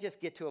 But I just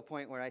get to a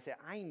point where I say,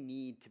 I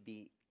need to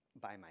be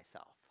by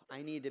myself.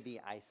 I need to be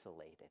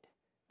isolated.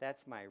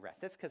 That's my rest.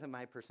 That's because of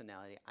my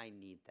personality. I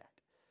need that.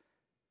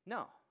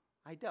 No,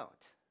 I don't.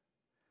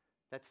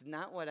 That's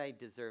not what I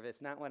deserve.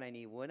 It's not what I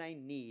need. What I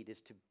need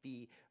is to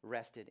be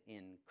rested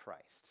in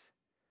Christ,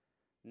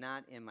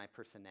 not in my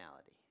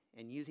personality.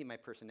 And using my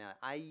personality.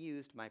 I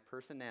used my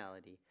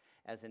personality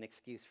as an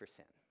excuse for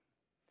sin.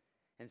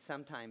 And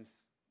sometimes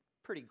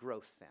pretty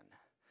gross sin.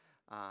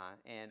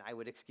 And I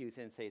would excuse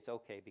it and say it's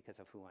okay because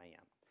of who I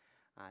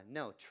am.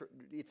 No,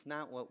 it's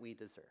not what we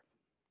deserve.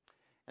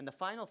 And the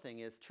final thing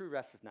is, true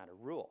rest is not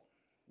a rule.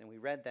 And we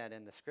read that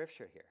in the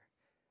scripture here.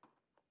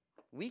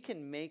 We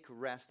can make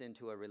rest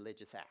into a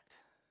religious act.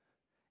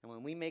 And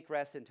when we make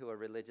rest into a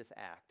religious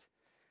act,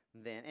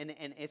 then,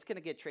 and it's going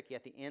to get tricky.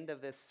 At the end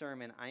of this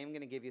sermon, I am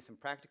going to give you some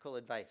practical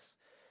advice.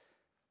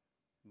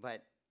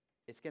 But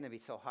it's going to be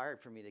so hard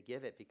for me to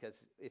give it because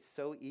it's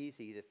so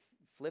easy to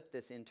flip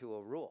this into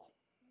a rule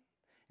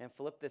and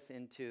flip this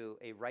into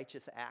a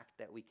righteous act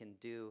that we can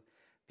do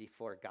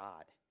before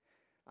God.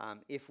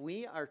 If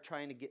we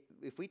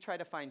try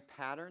to find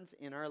patterns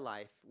in our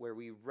life where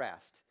we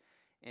rest,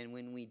 and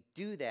when we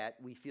do that,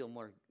 we feel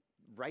more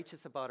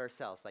righteous about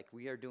ourselves, like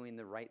we are doing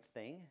the right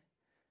thing,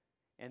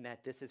 and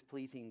that this is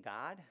pleasing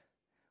God,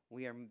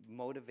 we are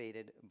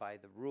motivated by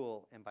the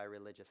rule and by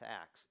religious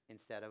acts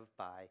instead of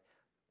by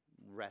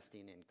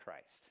resting in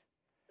Christ.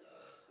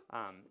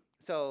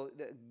 So,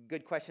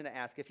 good question to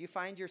ask. If you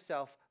find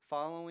yourself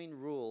following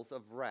rules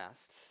of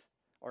rest,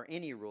 or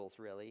any rules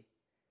really,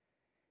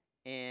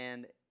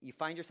 and you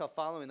find yourself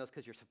following those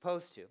because you're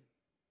supposed to,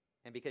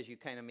 and because you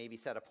kind of maybe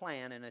set a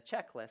plan and a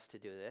checklist to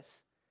do this,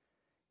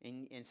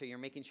 and so you're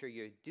making sure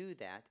you do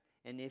that,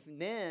 and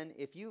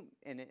if you,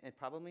 and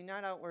probably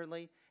not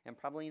outwardly, and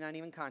probably not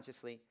even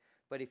consciously,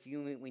 but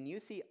when you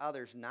see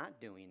others not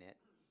doing it,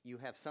 you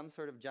have some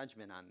sort of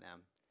judgment on them,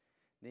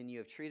 then you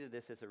have treated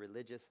this as a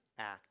religious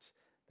act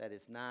that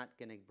is not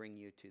going to bring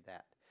you to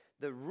that.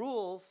 The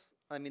rules,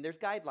 there's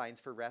guidelines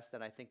for rest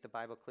that I think the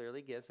Bible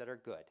clearly gives that are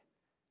good.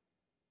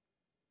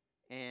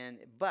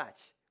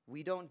 But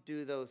we don't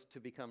do those to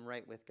become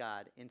right with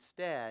God.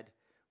 Instead,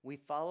 we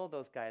follow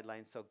those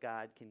guidelines so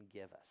God can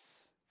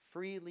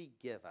freely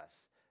give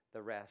us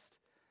the rest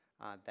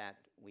that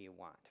we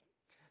want.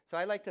 So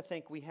I like to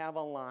think we have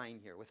a line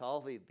here with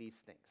all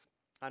these things.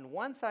 On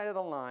one side of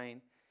the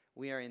line,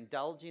 we are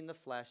indulging the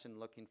flesh and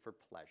looking for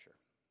pleasure.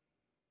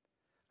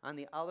 On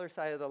the other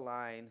side of the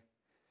line,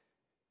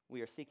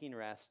 we are seeking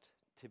rest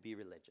to be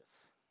religious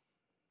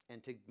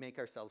and to make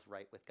ourselves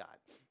right with God.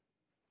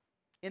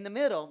 In the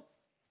middle,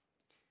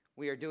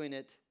 we are doing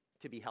it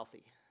to be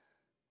healthy.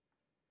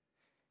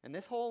 And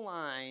this whole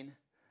line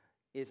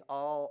is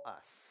all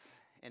us.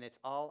 And it's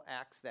all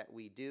acts that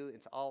we do.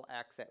 It's all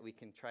acts that we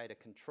can try to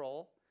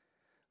control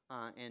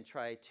and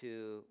try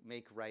to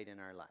make right in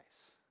our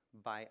lives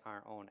by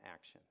our own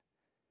action.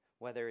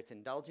 Whether it's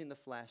indulging the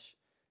flesh,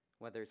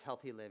 whether it's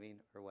healthy living,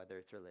 or whether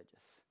it's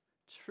religious.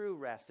 True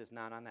rest is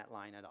not on that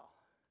line at all.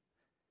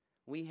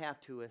 We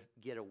have to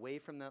get away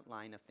from that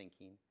line of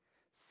thinking,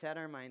 set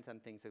our minds on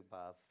things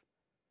above,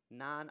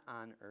 not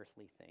on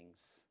earthly things,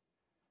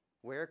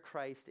 where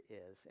Christ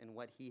is and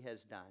what he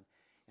has done,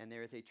 and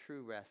there is a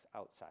true rest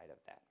outside of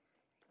that.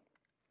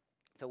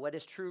 So what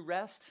is true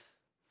rest?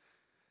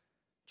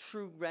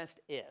 True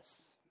rest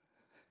is,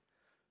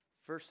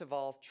 first of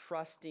all,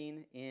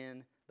 trusting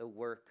in the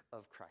work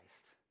of Christ.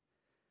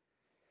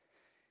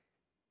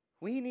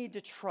 We need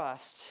to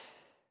trust,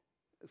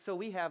 so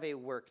we have a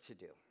work to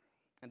do.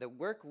 And the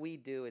work we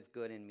do is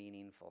good and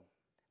meaningful,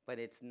 but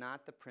it's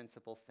not the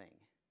principal thing.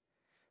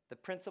 The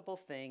principal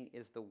thing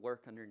is the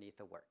work underneath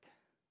the work.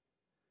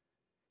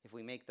 If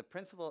we make the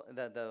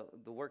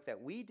work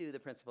that we do the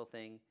principal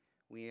thing,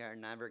 we are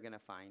never going to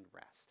find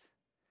rest.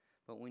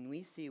 But when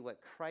we see what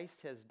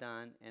Christ has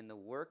done and the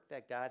work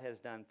that God has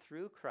done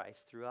through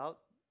Christ, throughout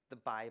the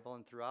Bible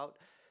and throughout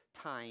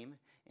time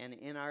and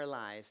in our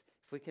lives,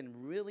 if we can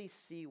really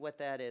see what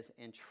that is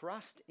and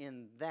trust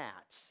in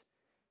that,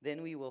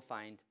 then we will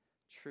find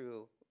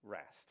true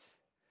rest.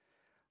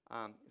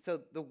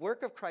 So the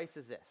work of Christ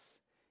is this,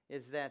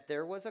 is that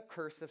there was a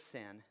curse of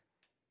sin,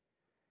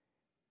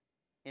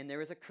 and there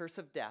was a curse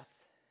of death,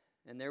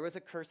 and there was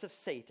a curse of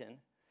Satan,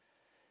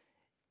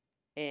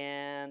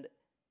 and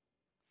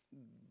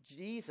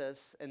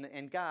Jesus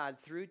and God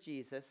through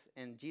Jesus,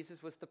 and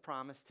Jesus was the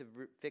promise to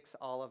fix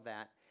all of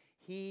that.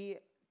 He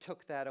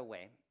took that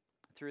away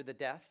through the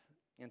death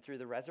and through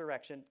the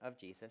resurrection of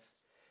Jesus,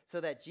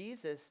 so that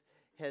Jesus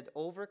had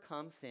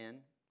overcome sin,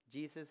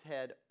 Jesus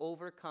had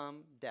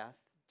overcome death,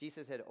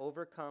 Jesus had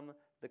overcome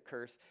the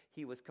curse.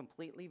 He was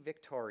completely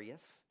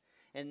victorious.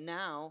 And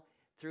now,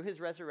 through his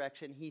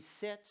resurrection, he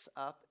sits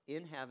up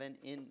in heaven,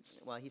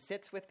 he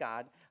sits with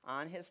God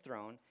on his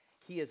throne.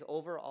 He is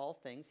over all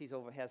things. He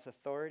has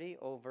authority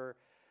over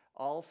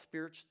all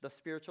the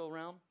spiritual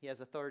realm. He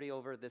has authority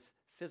over this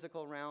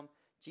physical realm.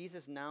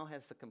 Jesus now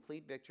has the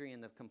complete victory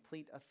and the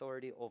complete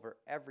authority over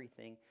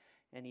everything.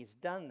 And he's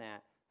done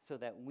that so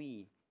that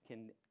we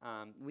can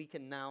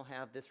now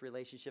have this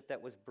relationship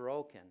that was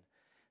broken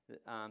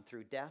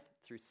through death,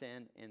 through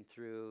sin, and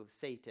through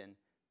Satan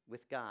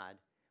with God.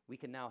 We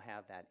can now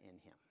have that in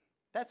him.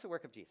 That's the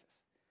work of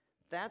Jesus.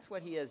 That's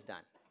what he has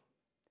done.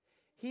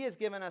 He has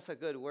given us a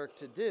good work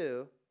to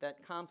do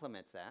that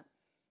complements that.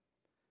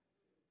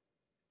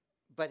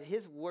 But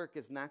his work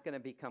is not going to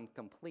become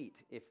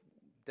complete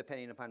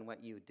depending upon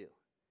what you do.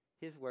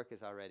 His work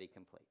is already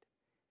complete.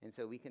 And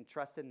so we can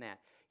trust in that.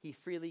 He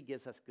freely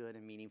gives us good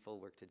and meaningful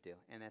work to do.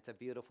 And that's a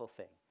beautiful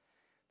thing.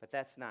 But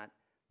that's not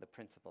the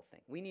principal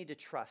thing. We need to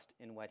trust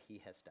in what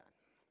he has done.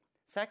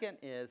 Second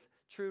is,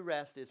 true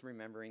rest is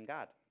remembering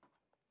God.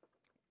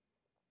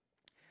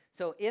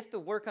 So if the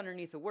work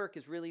underneath the work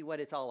is really what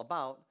it's all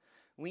about,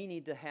 we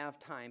need to have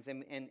times.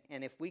 And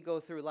if we go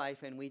through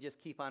life and we just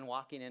keep on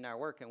walking in our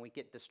work and we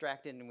get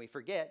distracted and we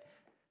forget,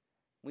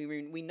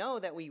 we know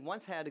that we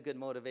once had a good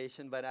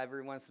motivation, but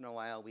every once in a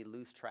while we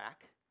lose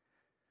track.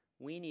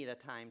 We need a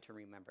time to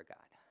remember God.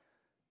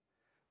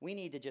 We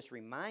need to just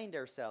remind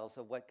ourselves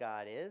of what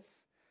God is,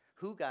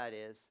 who God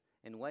is,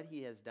 and what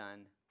he has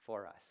done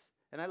for us.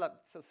 And I love,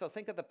 so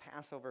think of the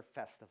Passover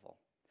festival.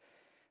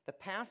 The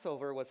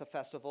Passover was a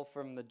festival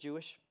from the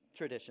Jewish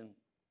tradition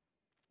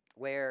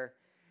where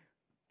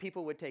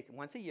people would take,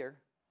 once a year,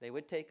 they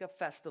would take a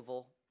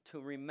festival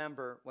to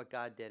remember what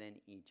God did in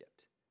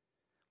Egypt,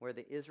 where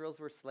the Israelites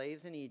were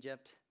slaves in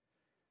Egypt,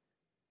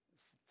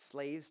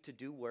 slaves to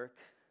do work,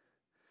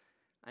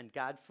 and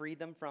God freed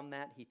them from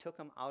that. He took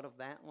them out of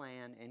that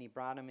land, and he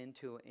brought them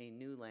into a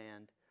new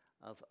land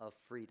of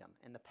freedom.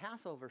 And the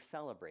Passover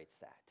celebrates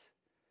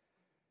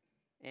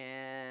that.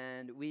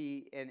 And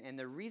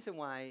the reason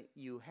why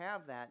you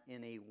have that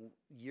in a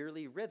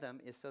yearly rhythm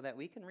is so that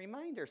we can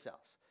remind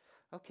ourselves,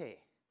 okay,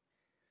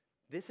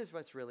 this is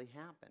what's really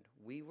happened.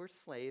 We were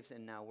slaves,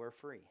 and now we're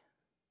free.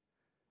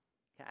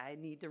 I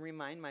need to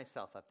remind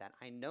myself of that.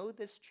 I know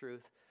this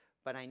truth,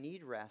 but I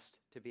need rest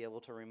to be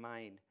able to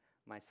remind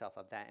myself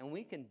of that. And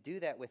we can do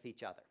that with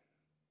each other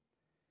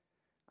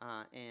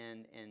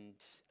and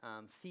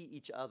see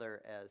each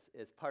other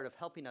as part of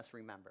helping us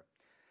remember.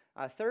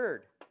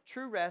 Third,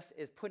 true rest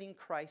is putting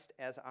Christ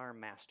as our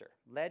master,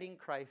 letting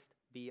Christ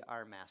be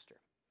our master.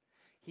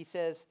 He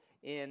says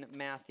in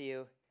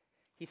Matthew,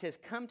 he says,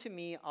 "Come to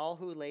me, all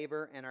who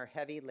labor and are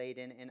heavy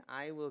laden, and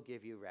I will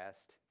give you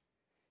rest.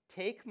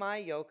 Take my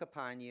yoke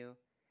upon you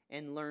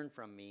and learn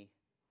from me.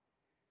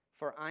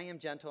 For I am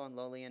gentle and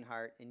lowly in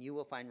heart, and you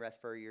will find rest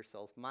for your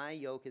souls. My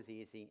yoke is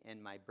easy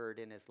and my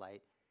burden is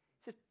light."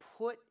 He says,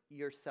 put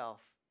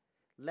yourself,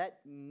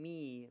 let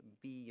me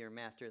be your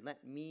master.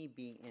 Let me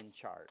be in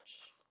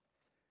charge.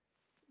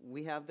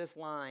 We have this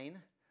line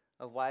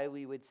of why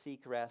we would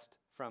seek rest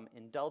from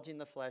indulging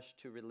the flesh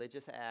to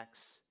religious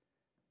acts.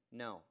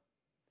 No,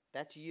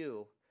 that's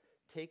you.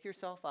 Take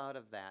yourself out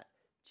of that.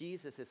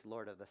 Jesus is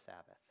Lord of the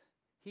Sabbath.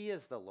 He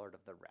is the Lord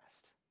of the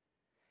rest.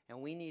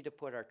 And we need to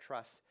put our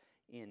trust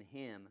in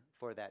him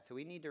for that. So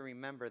we need to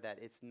remember that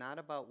it's not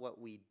about what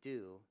we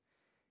do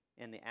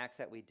and the acts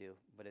that we do,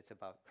 but it's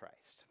about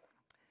Christ.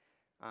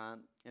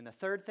 And the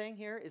third thing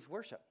here is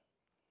worship.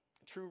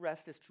 True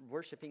rest is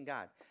worshiping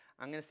God.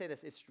 I'm going to say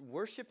this. It's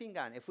worshiping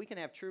God. If we can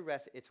have true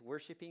rest, it's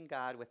worshiping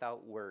God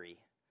without worry.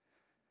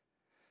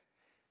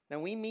 Now,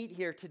 we meet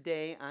here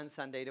today on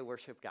Sunday to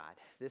worship God.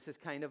 This is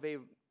kind of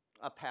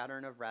a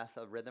pattern of rest,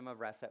 a rhythm of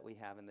rest that we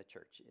have in the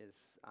church is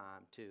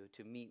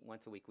to meet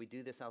once a week. We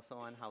do this also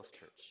on house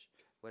church.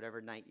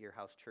 Whatever night your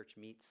house church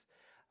meets,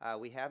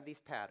 we have these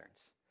patterns.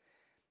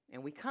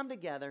 And we come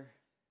together,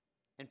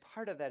 and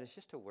part of that is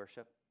just to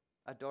worship,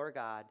 adore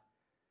God,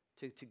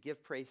 to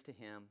give praise to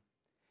him,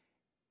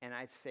 and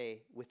I'd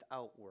say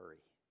without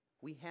worry.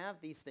 We have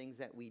these things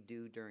that we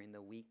do during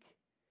the week.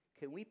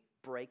 Can we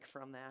break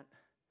from that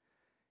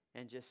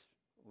and just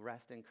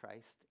rest in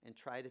Christ and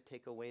try to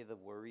take away the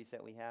worries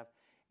that we have?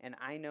 And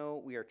I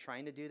know we are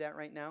trying to do that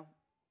right now,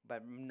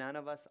 but none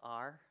of us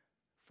are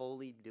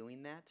fully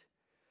doing that.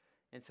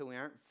 And so we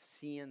aren't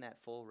seeing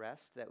that full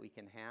rest that we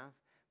can have.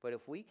 But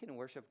if we can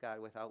worship God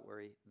without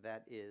worry,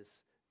 that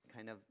is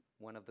kind of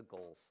one of the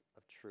goals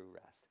of true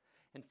rest.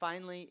 And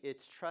finally,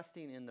 it's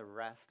trusting in the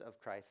rest of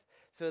Christ.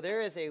 So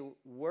there is a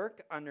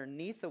work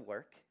underneath the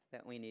work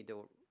that we need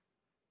to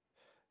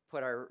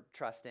put our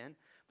trust in,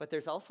 but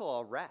there's also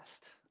a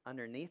rest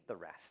underneath the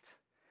rest.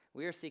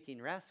 We are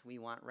seeking rest. We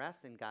want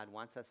rest, and God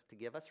wants us to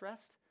give us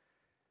rest.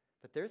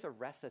 But there's a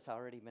rest that's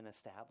already been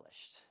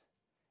established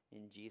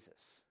in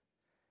Jesus.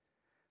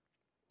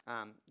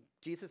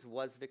 Jesus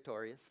was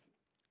victorious.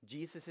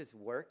 Jesus'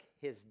 work,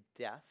 his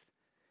death,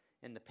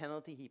 and the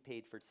penalty he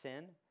paid for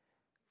sin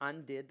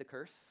undid the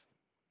curse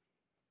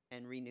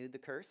and renewed the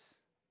curse.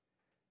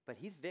 But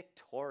he's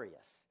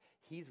victorious.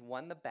 He's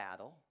won the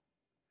battle.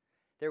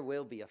 There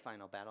will be a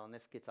final battle, and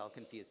this gets all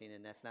confusing,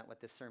 and that's not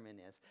what this sermon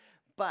is.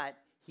 But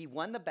he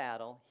won the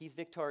battle. He's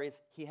victorious.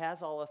 He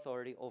has all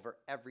authority over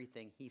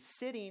everything. He's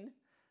sitting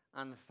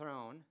on the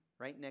throne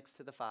right next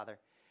to the Father,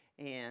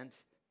 and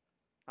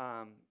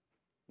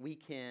we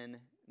can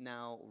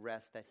now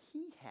rest that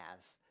he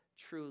has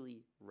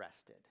truly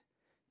rested.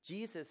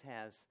 Jesus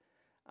has,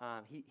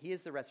 he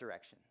is the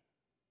resurrection,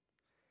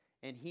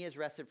 and he has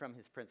rested from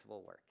his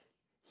principal work.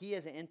 He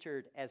has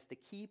entered as the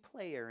key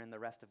player in the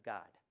rest of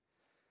God,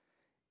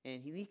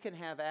 and we can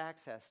have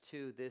access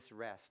to this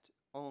rest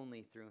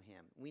only through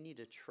him. We need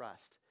to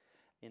trust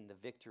in the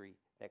victory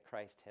that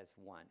Christ has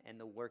won, and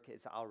the work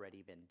has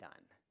already been done,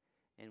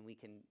 and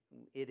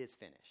it is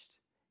finished,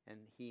 and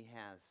he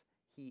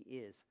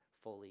is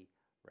fully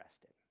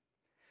rested.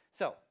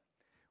 So,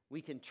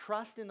 we can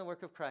trust in the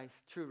work of Christ,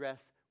 true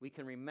rest. We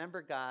can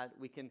remember God.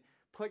 We can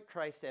put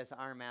Christ as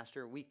our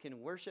master. We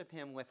can worship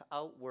him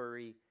without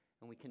worry,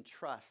 and we can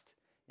trust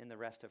in the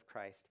rest of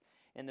Christ.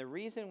 And the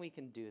reason we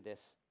can do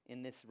this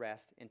in this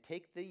rest and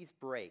take these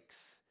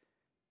breaks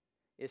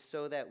is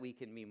so that we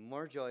can be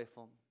more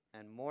joyful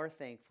and more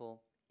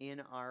thankful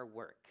in our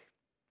work.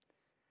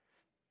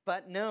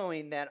 But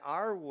knowing that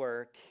our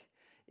work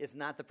is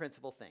not the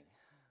principal thing.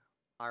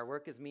 Our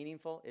work is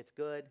meaningful, it's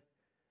good,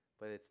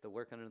 but it's the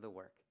work under the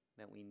work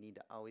that we need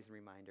to always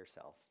remind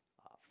ourselves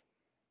of.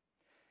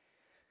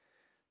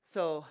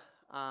 So,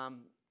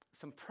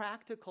 some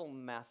practical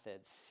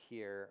methods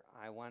here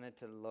I wanted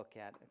to look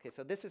at. Okay,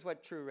 so this is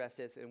what true rest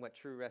is and what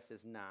true rest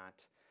is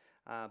not.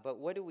 But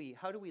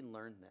how do we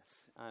learn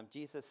this?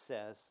 Jesus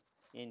says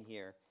in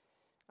here,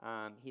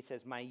 he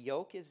says,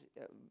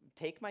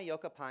 take my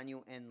yoke upon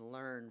you and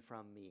learn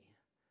from me.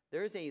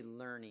 There is a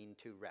learning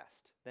to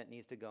rest that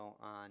needs to go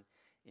on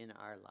in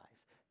our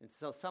lives. And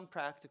so some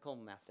practical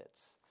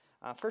methods.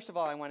 First of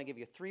all, I want to give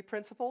you 3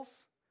 principles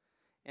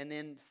and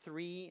then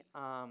 3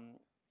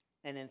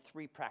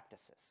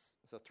 practices.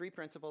 So 3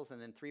 principles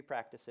and then 3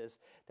 practices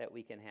that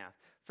we can have.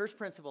 First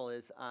principle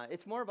is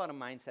it's more about a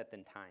mindset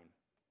than time.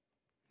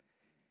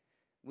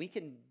 We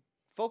can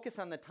focus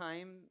on the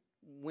time.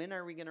 When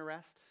are we going to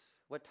rest?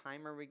 What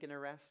time are we going to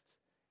rest?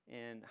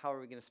 And how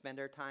are we going to spend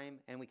our time?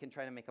 And we can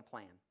try to make a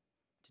plan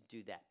to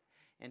do that.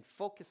 And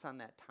focus on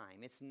that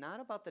time. It's not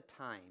about the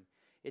time.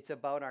 It's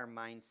about our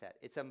mindset.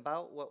 It's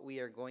about what we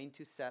are going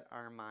to set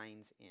our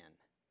minds in.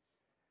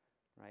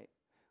 Right?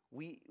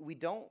 We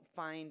don't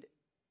find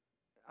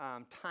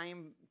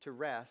time to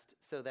rest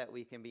so that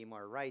we can be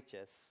more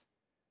righteous.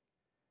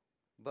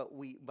 But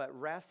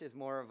rest is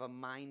more of a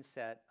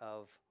mindset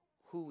of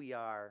who we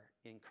are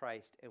in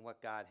Christ and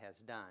what God has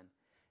done.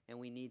 And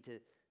we need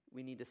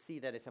to see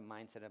that it's a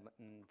mindset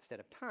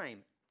instead of time.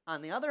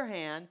 On the other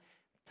hand,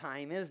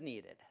 time is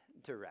needed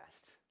to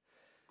rest.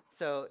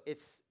 So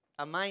it's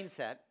a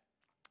mindset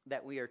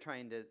that we are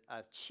trying to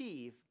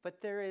achieve,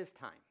 but there is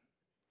time.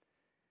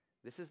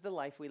 This is the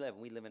life we live.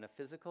 We live in a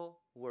physical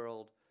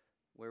world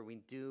where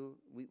we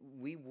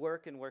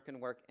work and work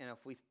and work, and if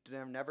we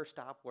never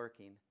stop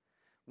working,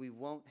 we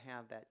won't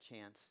have that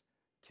chance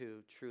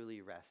to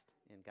truly rest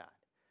in God.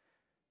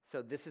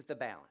 So this is the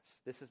balance.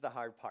 This is the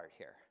hard part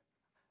here.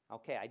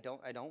 Okay, I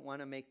don't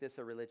want to make this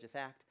a religious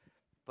act,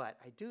 but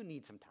I do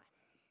need some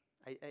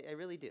time. I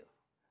really do.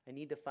 I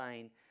need to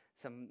find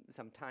some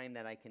time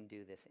that I can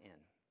do this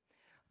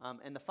in.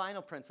 And the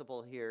final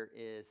principle here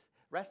is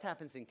rest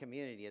happens in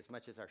community as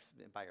much as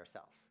by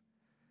ourselves.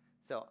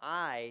 So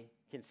I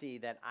can see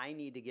that I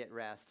need to get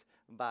rest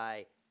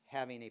by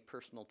having a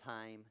personal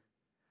time,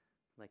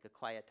 like a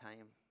quiet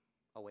time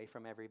away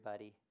from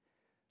everybody,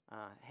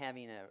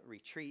 having a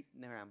retreat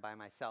where I'm by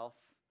myself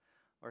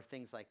or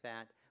things like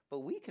that. But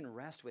we can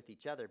rest with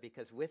each other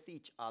because with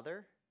each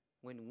other,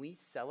 when we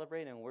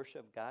celebrate and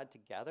worship God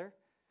together,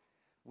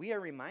 we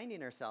are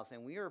reminding ourselves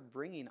and we are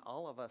bringing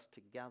all of us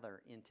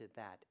together into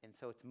that. And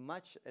so it's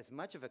as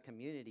much of a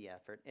community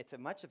effort. It's as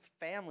much of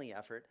a family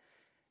effort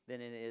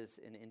than it is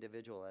an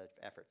individual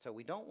effort. So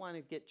we don't want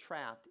to get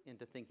trapped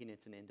into thinking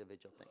it's an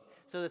individual thing.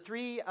 So the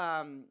three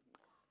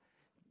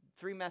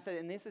methods,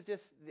 and this is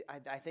just,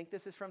 I think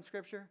this is from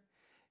Scripture,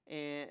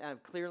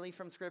 and clearly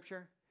from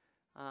Scripture,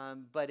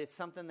 but it's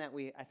something that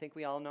I think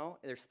we all know.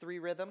 There's 3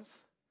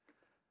 rhythms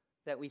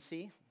that we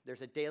see.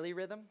 There's a daily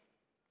rhythm,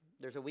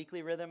 there's a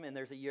weekly rhythm, and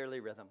there's a yearly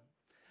rhythm.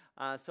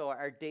 So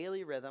our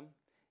daily rhythm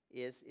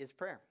is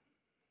prayer.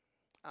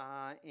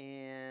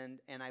 And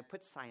I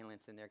put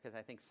silence in there because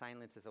I think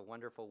silence is a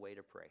wonderful way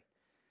to pray.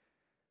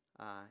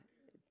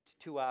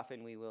 Too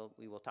often we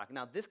will talk.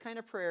 Now, this kind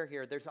of prayer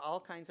here, there's all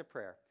kinds of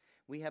prayer.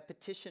 We have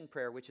petition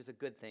prayer, which is a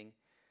good thing.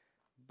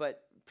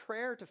 But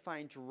prayer to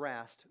find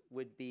rest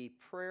would be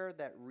prayer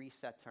that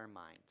resets our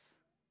minds.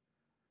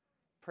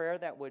 Prayer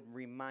that would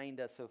remind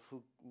us of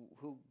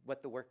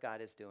what the work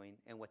God is doing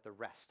and what the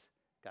rest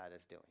God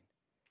is doing.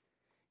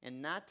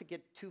 And not to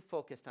get too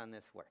focused on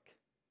this work.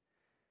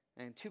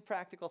 And two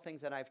practical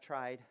things that I've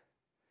tried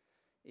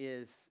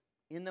is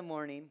in the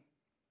morning,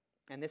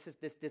 and this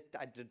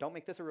don't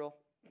make this a rule.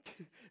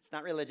 It's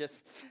not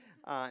religious,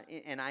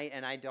 and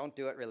I don't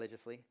do it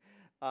religiously.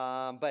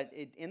 But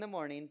in the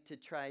morning, to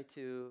try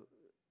to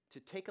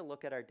take a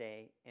look at our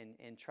day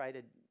and try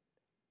to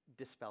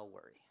dispel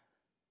worry,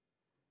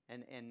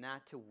 and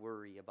not to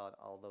worry about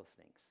all those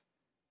things.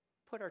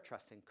 Put our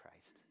trust in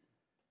Christ,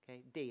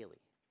 okay,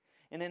 daily.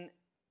 And then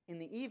in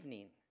the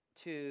evening,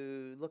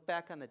 to look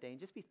back on the day and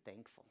just be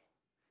thankful.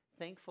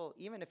 Thankful,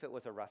 even if it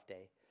was a rough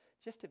day,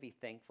 just to be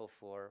thankful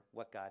for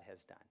what God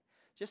has done.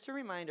 Just to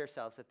remind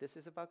ourselves that this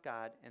is about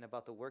God and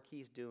about the work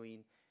He's doing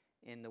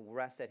and the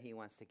rest that He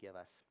wants to give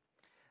us.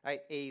 All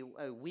right, a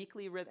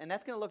weekly rhythm, and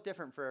that's going to look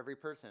different for every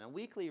person. A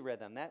weekly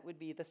rhythm, that would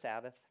be the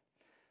Sabbath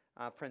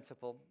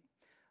principle.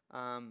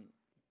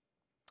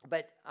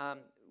 But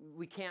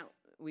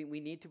we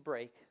need to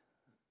break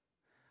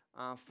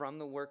from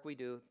the work we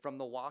do, from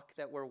the walk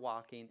that we're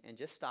walking, and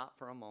just stop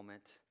for a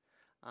moment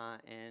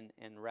and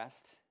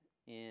rest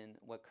in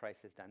what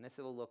Christ has done. This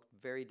will look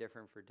very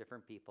different for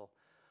different people.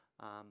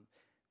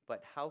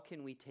 But how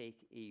can we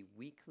take a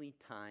weekly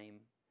time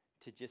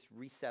to just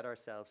reset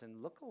ourselves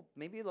and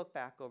maybe look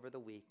back over the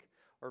week,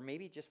 or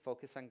maybe just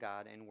focus on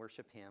God and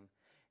worship Him,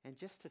 and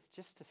just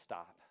to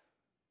stop,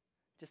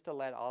 just to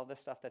let all the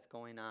stuff that's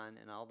going on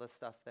and all the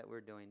stuff that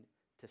we're doing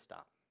to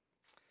stop.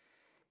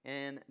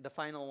 And the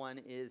final one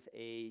is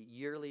a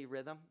yearly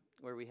rhythm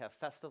where we have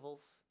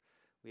festivals,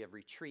 we have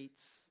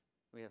retreats,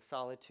 we have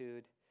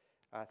solitude,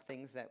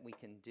 things that we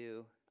can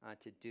do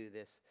to do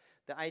this.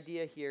 The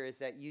idea here is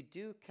that you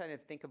do kind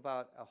of think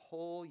about a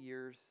whole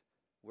year's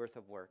worth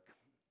of work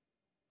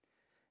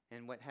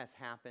and what has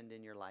happened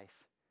in your life.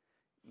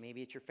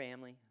 Maybe it's your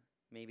family,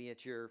 maybe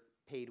it's your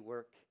paid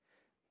work,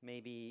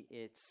 maybe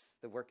it's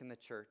the work in the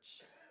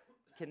church.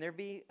 Can there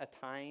be a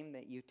time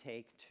that you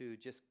take to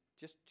just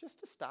to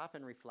stop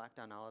and reflect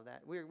on all of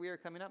that? We are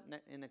coming up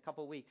in a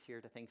couple weeks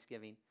here to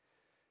Thanksgiving.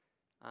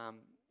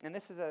 And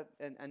this is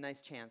a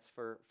nice chance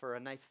for a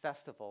nice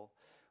festival.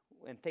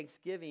 And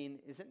Thanksgiving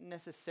isn't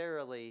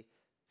necessarily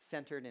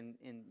centered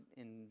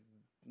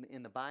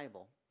in the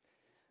Bible.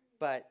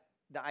 But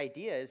the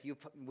idea is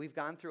we've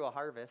gone through a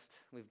harvest.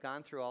 We've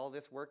gone through all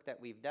this work that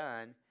we've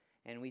done,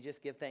 and we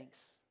just give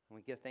thanks. And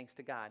we give thanks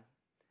to God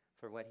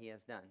for what He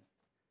has done.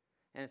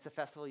 And it's a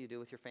festival you do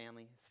with your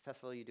family. It's a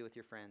festival you do with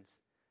your friends.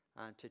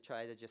 To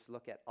try to just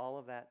look at all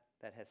of that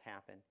has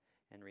happened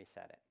and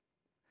reset it.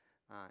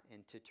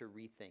 And to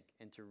rethink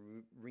and to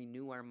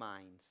renew our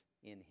minds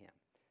in Him.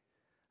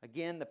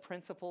 Again, the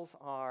principles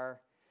are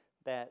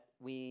that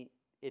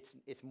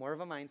it's more of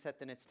a mindset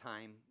than it's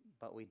time,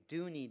 but we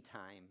do need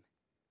time,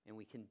 and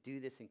we can do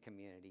this in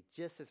community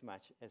just as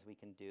much as we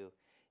can do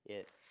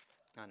it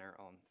on our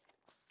own.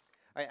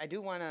 All right, I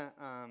do want to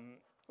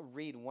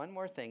read one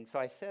more thing. So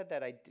I said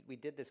that we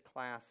did this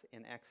class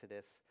in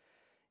Exodus,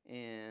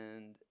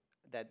 and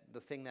that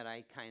the thing that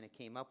I kind of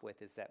came up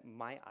with is that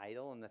my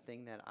idol and the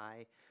thing that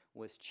I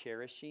was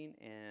cherishing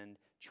and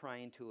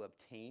trying to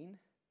obtain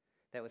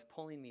that was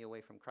pulling me away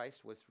from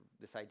Christ was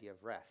this idea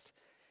of rest.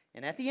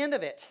 And at the end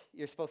of it,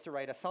 you're supposed to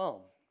write a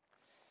psalm.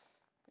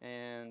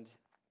 And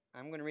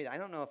I'm going to read it. I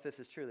don't know if this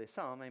is truly a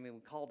psalm. I mean,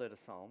 we called it a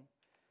psalm.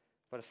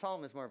 But a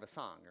psalm is more of a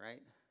song,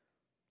 right?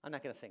 I'm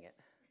not going to sing it.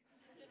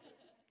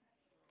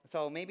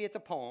 So maybe it's a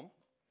poem,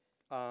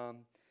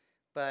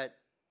 but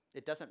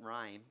it doesn't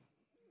rhyme.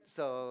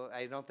 So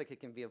I don't think it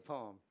can be a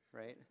poem,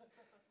 right?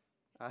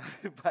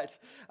 But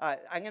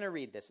I'm going to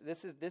read this.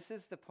 This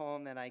is the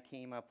poem that I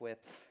came up with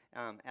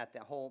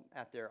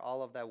after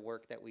all of that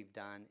work that we've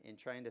done in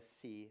trying to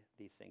see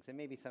these things, and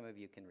maybe some of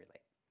you can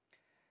relate.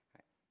 All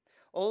right.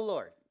 O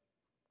Lord,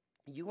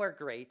 you are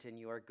great and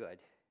you are good.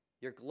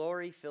 Your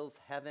glory fills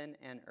heaven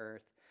and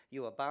earth.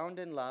 You abound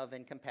in love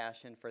and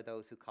compassion for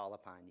those who call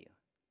upon you.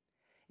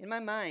 In my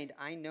mind,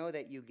 I know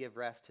that you give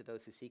rest to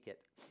those who seek it.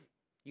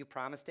 You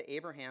promised to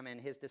Abraham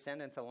and his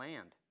descendants a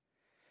land.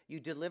 You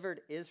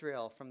delivered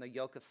Israel from the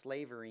yoke of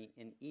slavery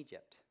in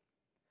Egypt.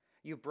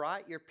 You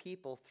brought your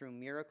people through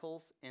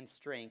miracles and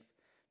strength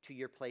to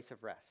your place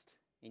of rest,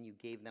 and you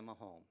gave them a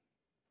home.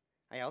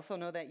 I also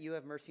know that you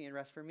have mercy and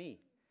rest for me.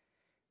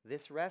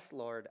 This rest,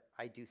 Lord,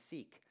 I do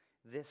seek.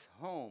 This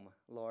home,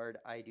 Lord,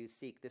 I do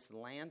seek. This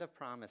land of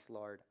promise,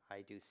 Lord,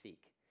 I do seek.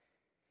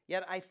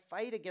 Yet I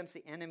fight against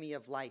the enemy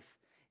of life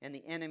and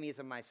the enemies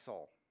of my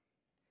soul.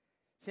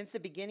 Since the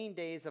beginning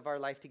days of our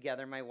life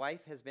together, my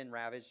wife has been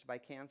ravaged by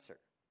cancer.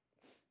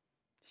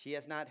 She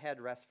has not had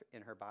rest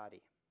in her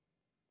body.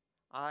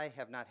 I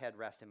have not had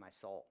rest in my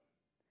soul.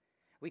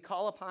 We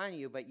call upon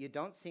you, but you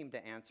don't seem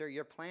to answer.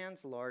 Your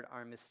plans, Lord,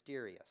 are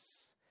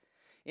mysterious.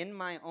 In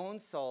my own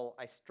soul,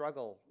 I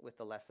struggle with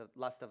the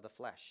lust of the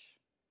flesh.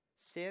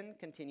 Sin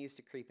continues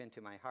to creep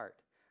into my heart.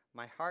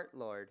 My heart,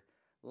 Lord,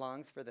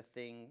 longs for the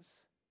things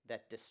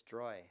that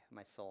destroy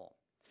my soul.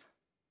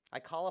 I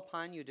call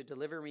upon you to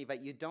deliver me,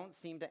 but you don't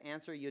seem to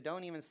answer. You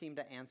don't even seem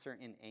to answer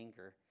in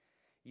anger.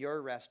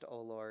 Your rest,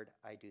 O Lord,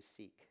 I do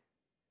seek.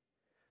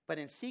 But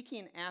in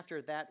seeking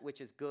after that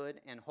which is good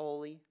and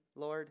holy,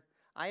 Lord,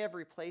 I have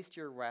replaced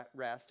your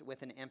rest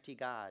with an empty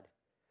God.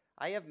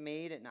 I have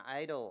made an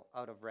idol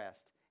out of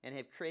rest and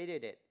have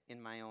created it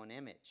in my own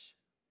image.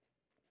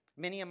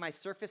 Many of my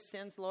surface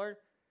sins, Lord,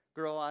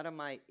 grow out of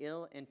my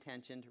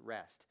ill-intentioned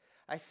rest.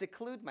 I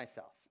seclude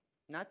myself,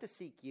 not to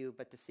seek you,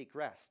 but to seek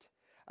rest.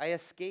 I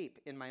escape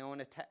in my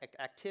own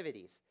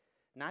activities,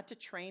 not to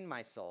train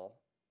my soul,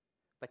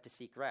 but to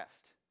seek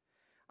rest.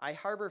 I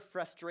harbor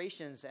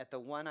frustrations at the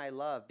one I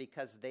love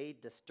because they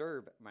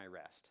disturb my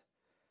rest.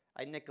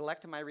 I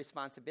neglect my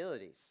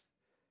responsibilities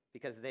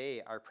because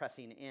they are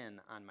pressing in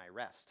on my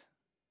rest.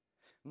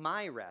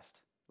 My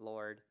rest,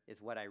 Lord,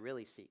 is what I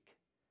really seek.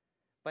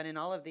 But in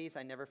all of these,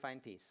 I never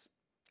find peace.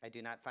 I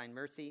do not find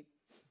mercy.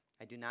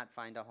 I do not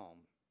find a home.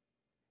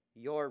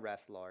 Your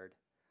rest, Lord,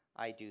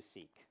 I do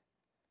seek.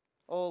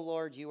 Oh,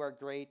 Lord, you are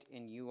great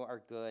and you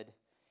are good.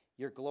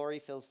 Your glory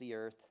fills the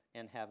earth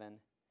and heaven.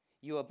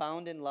 You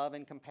abound in love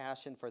and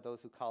compassion for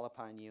those who call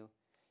upon you.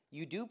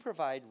 You do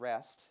provide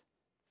rest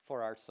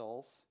for our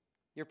souls.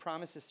 Your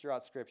promises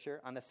throughout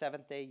Scripture. On the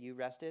seventh day you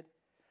rested.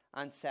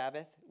 On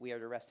Sabbath we are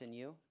to rest in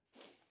you.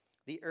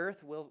 The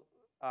earth will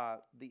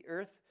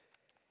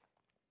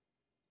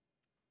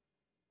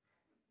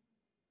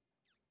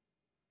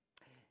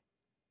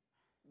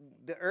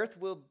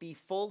be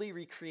fully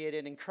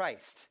recreated in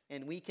Christ,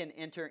 and we can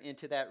enter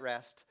into that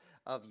rest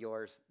of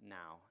yours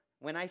now.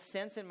 When I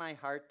sense in my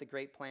heart the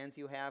great plans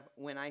you have,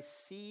 when I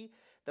see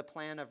the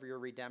plan of your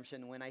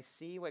redemption, when I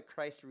see what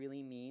Christ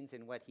really means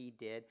and what he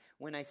did,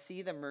 when I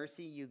see the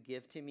mercy you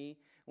give to me,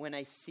 when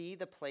I see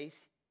the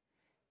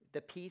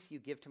peace you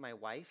give to my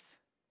wife,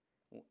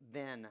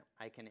 then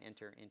I can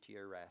enter into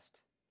your rest.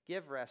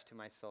 Give rest to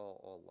my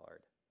soul, O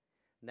Lord.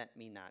 Let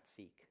me not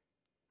seek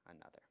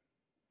another.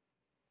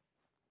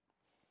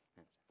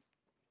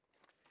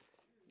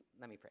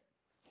 Let me pray.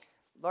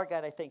 Lord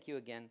God, I thank you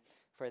again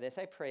for this.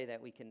 I pray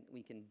that we can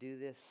do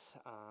this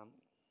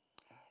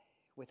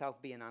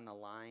without being on the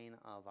line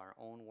of our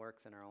own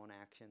works and our own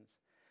actions,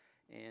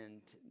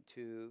 and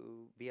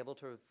to be able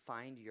to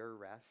find your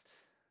rest,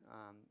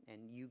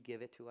 and you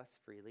give it to us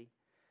freely.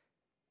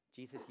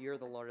 Jesus, you're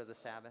the Lord of the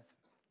Sabbath.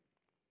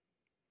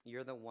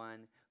 You're the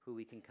one who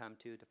we can come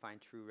to find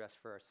true rest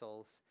for our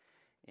souls.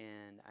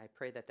 And I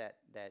pray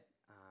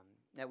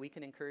that we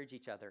can encourage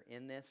each other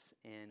in this,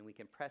 and we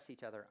can press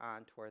each other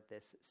on toward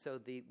this, so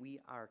that we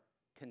are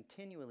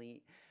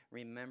continually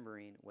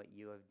remembering what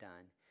you have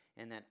done,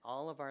 and that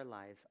all of our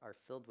lives are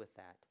filled with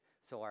that.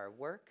 So our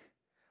work,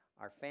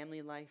 our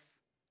family life,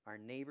 our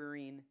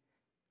neighboring,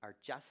 our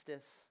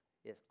justice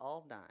is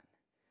all done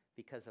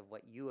because of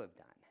what you have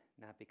done,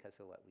 not because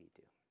of what we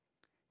do.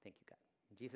 Thank you, God.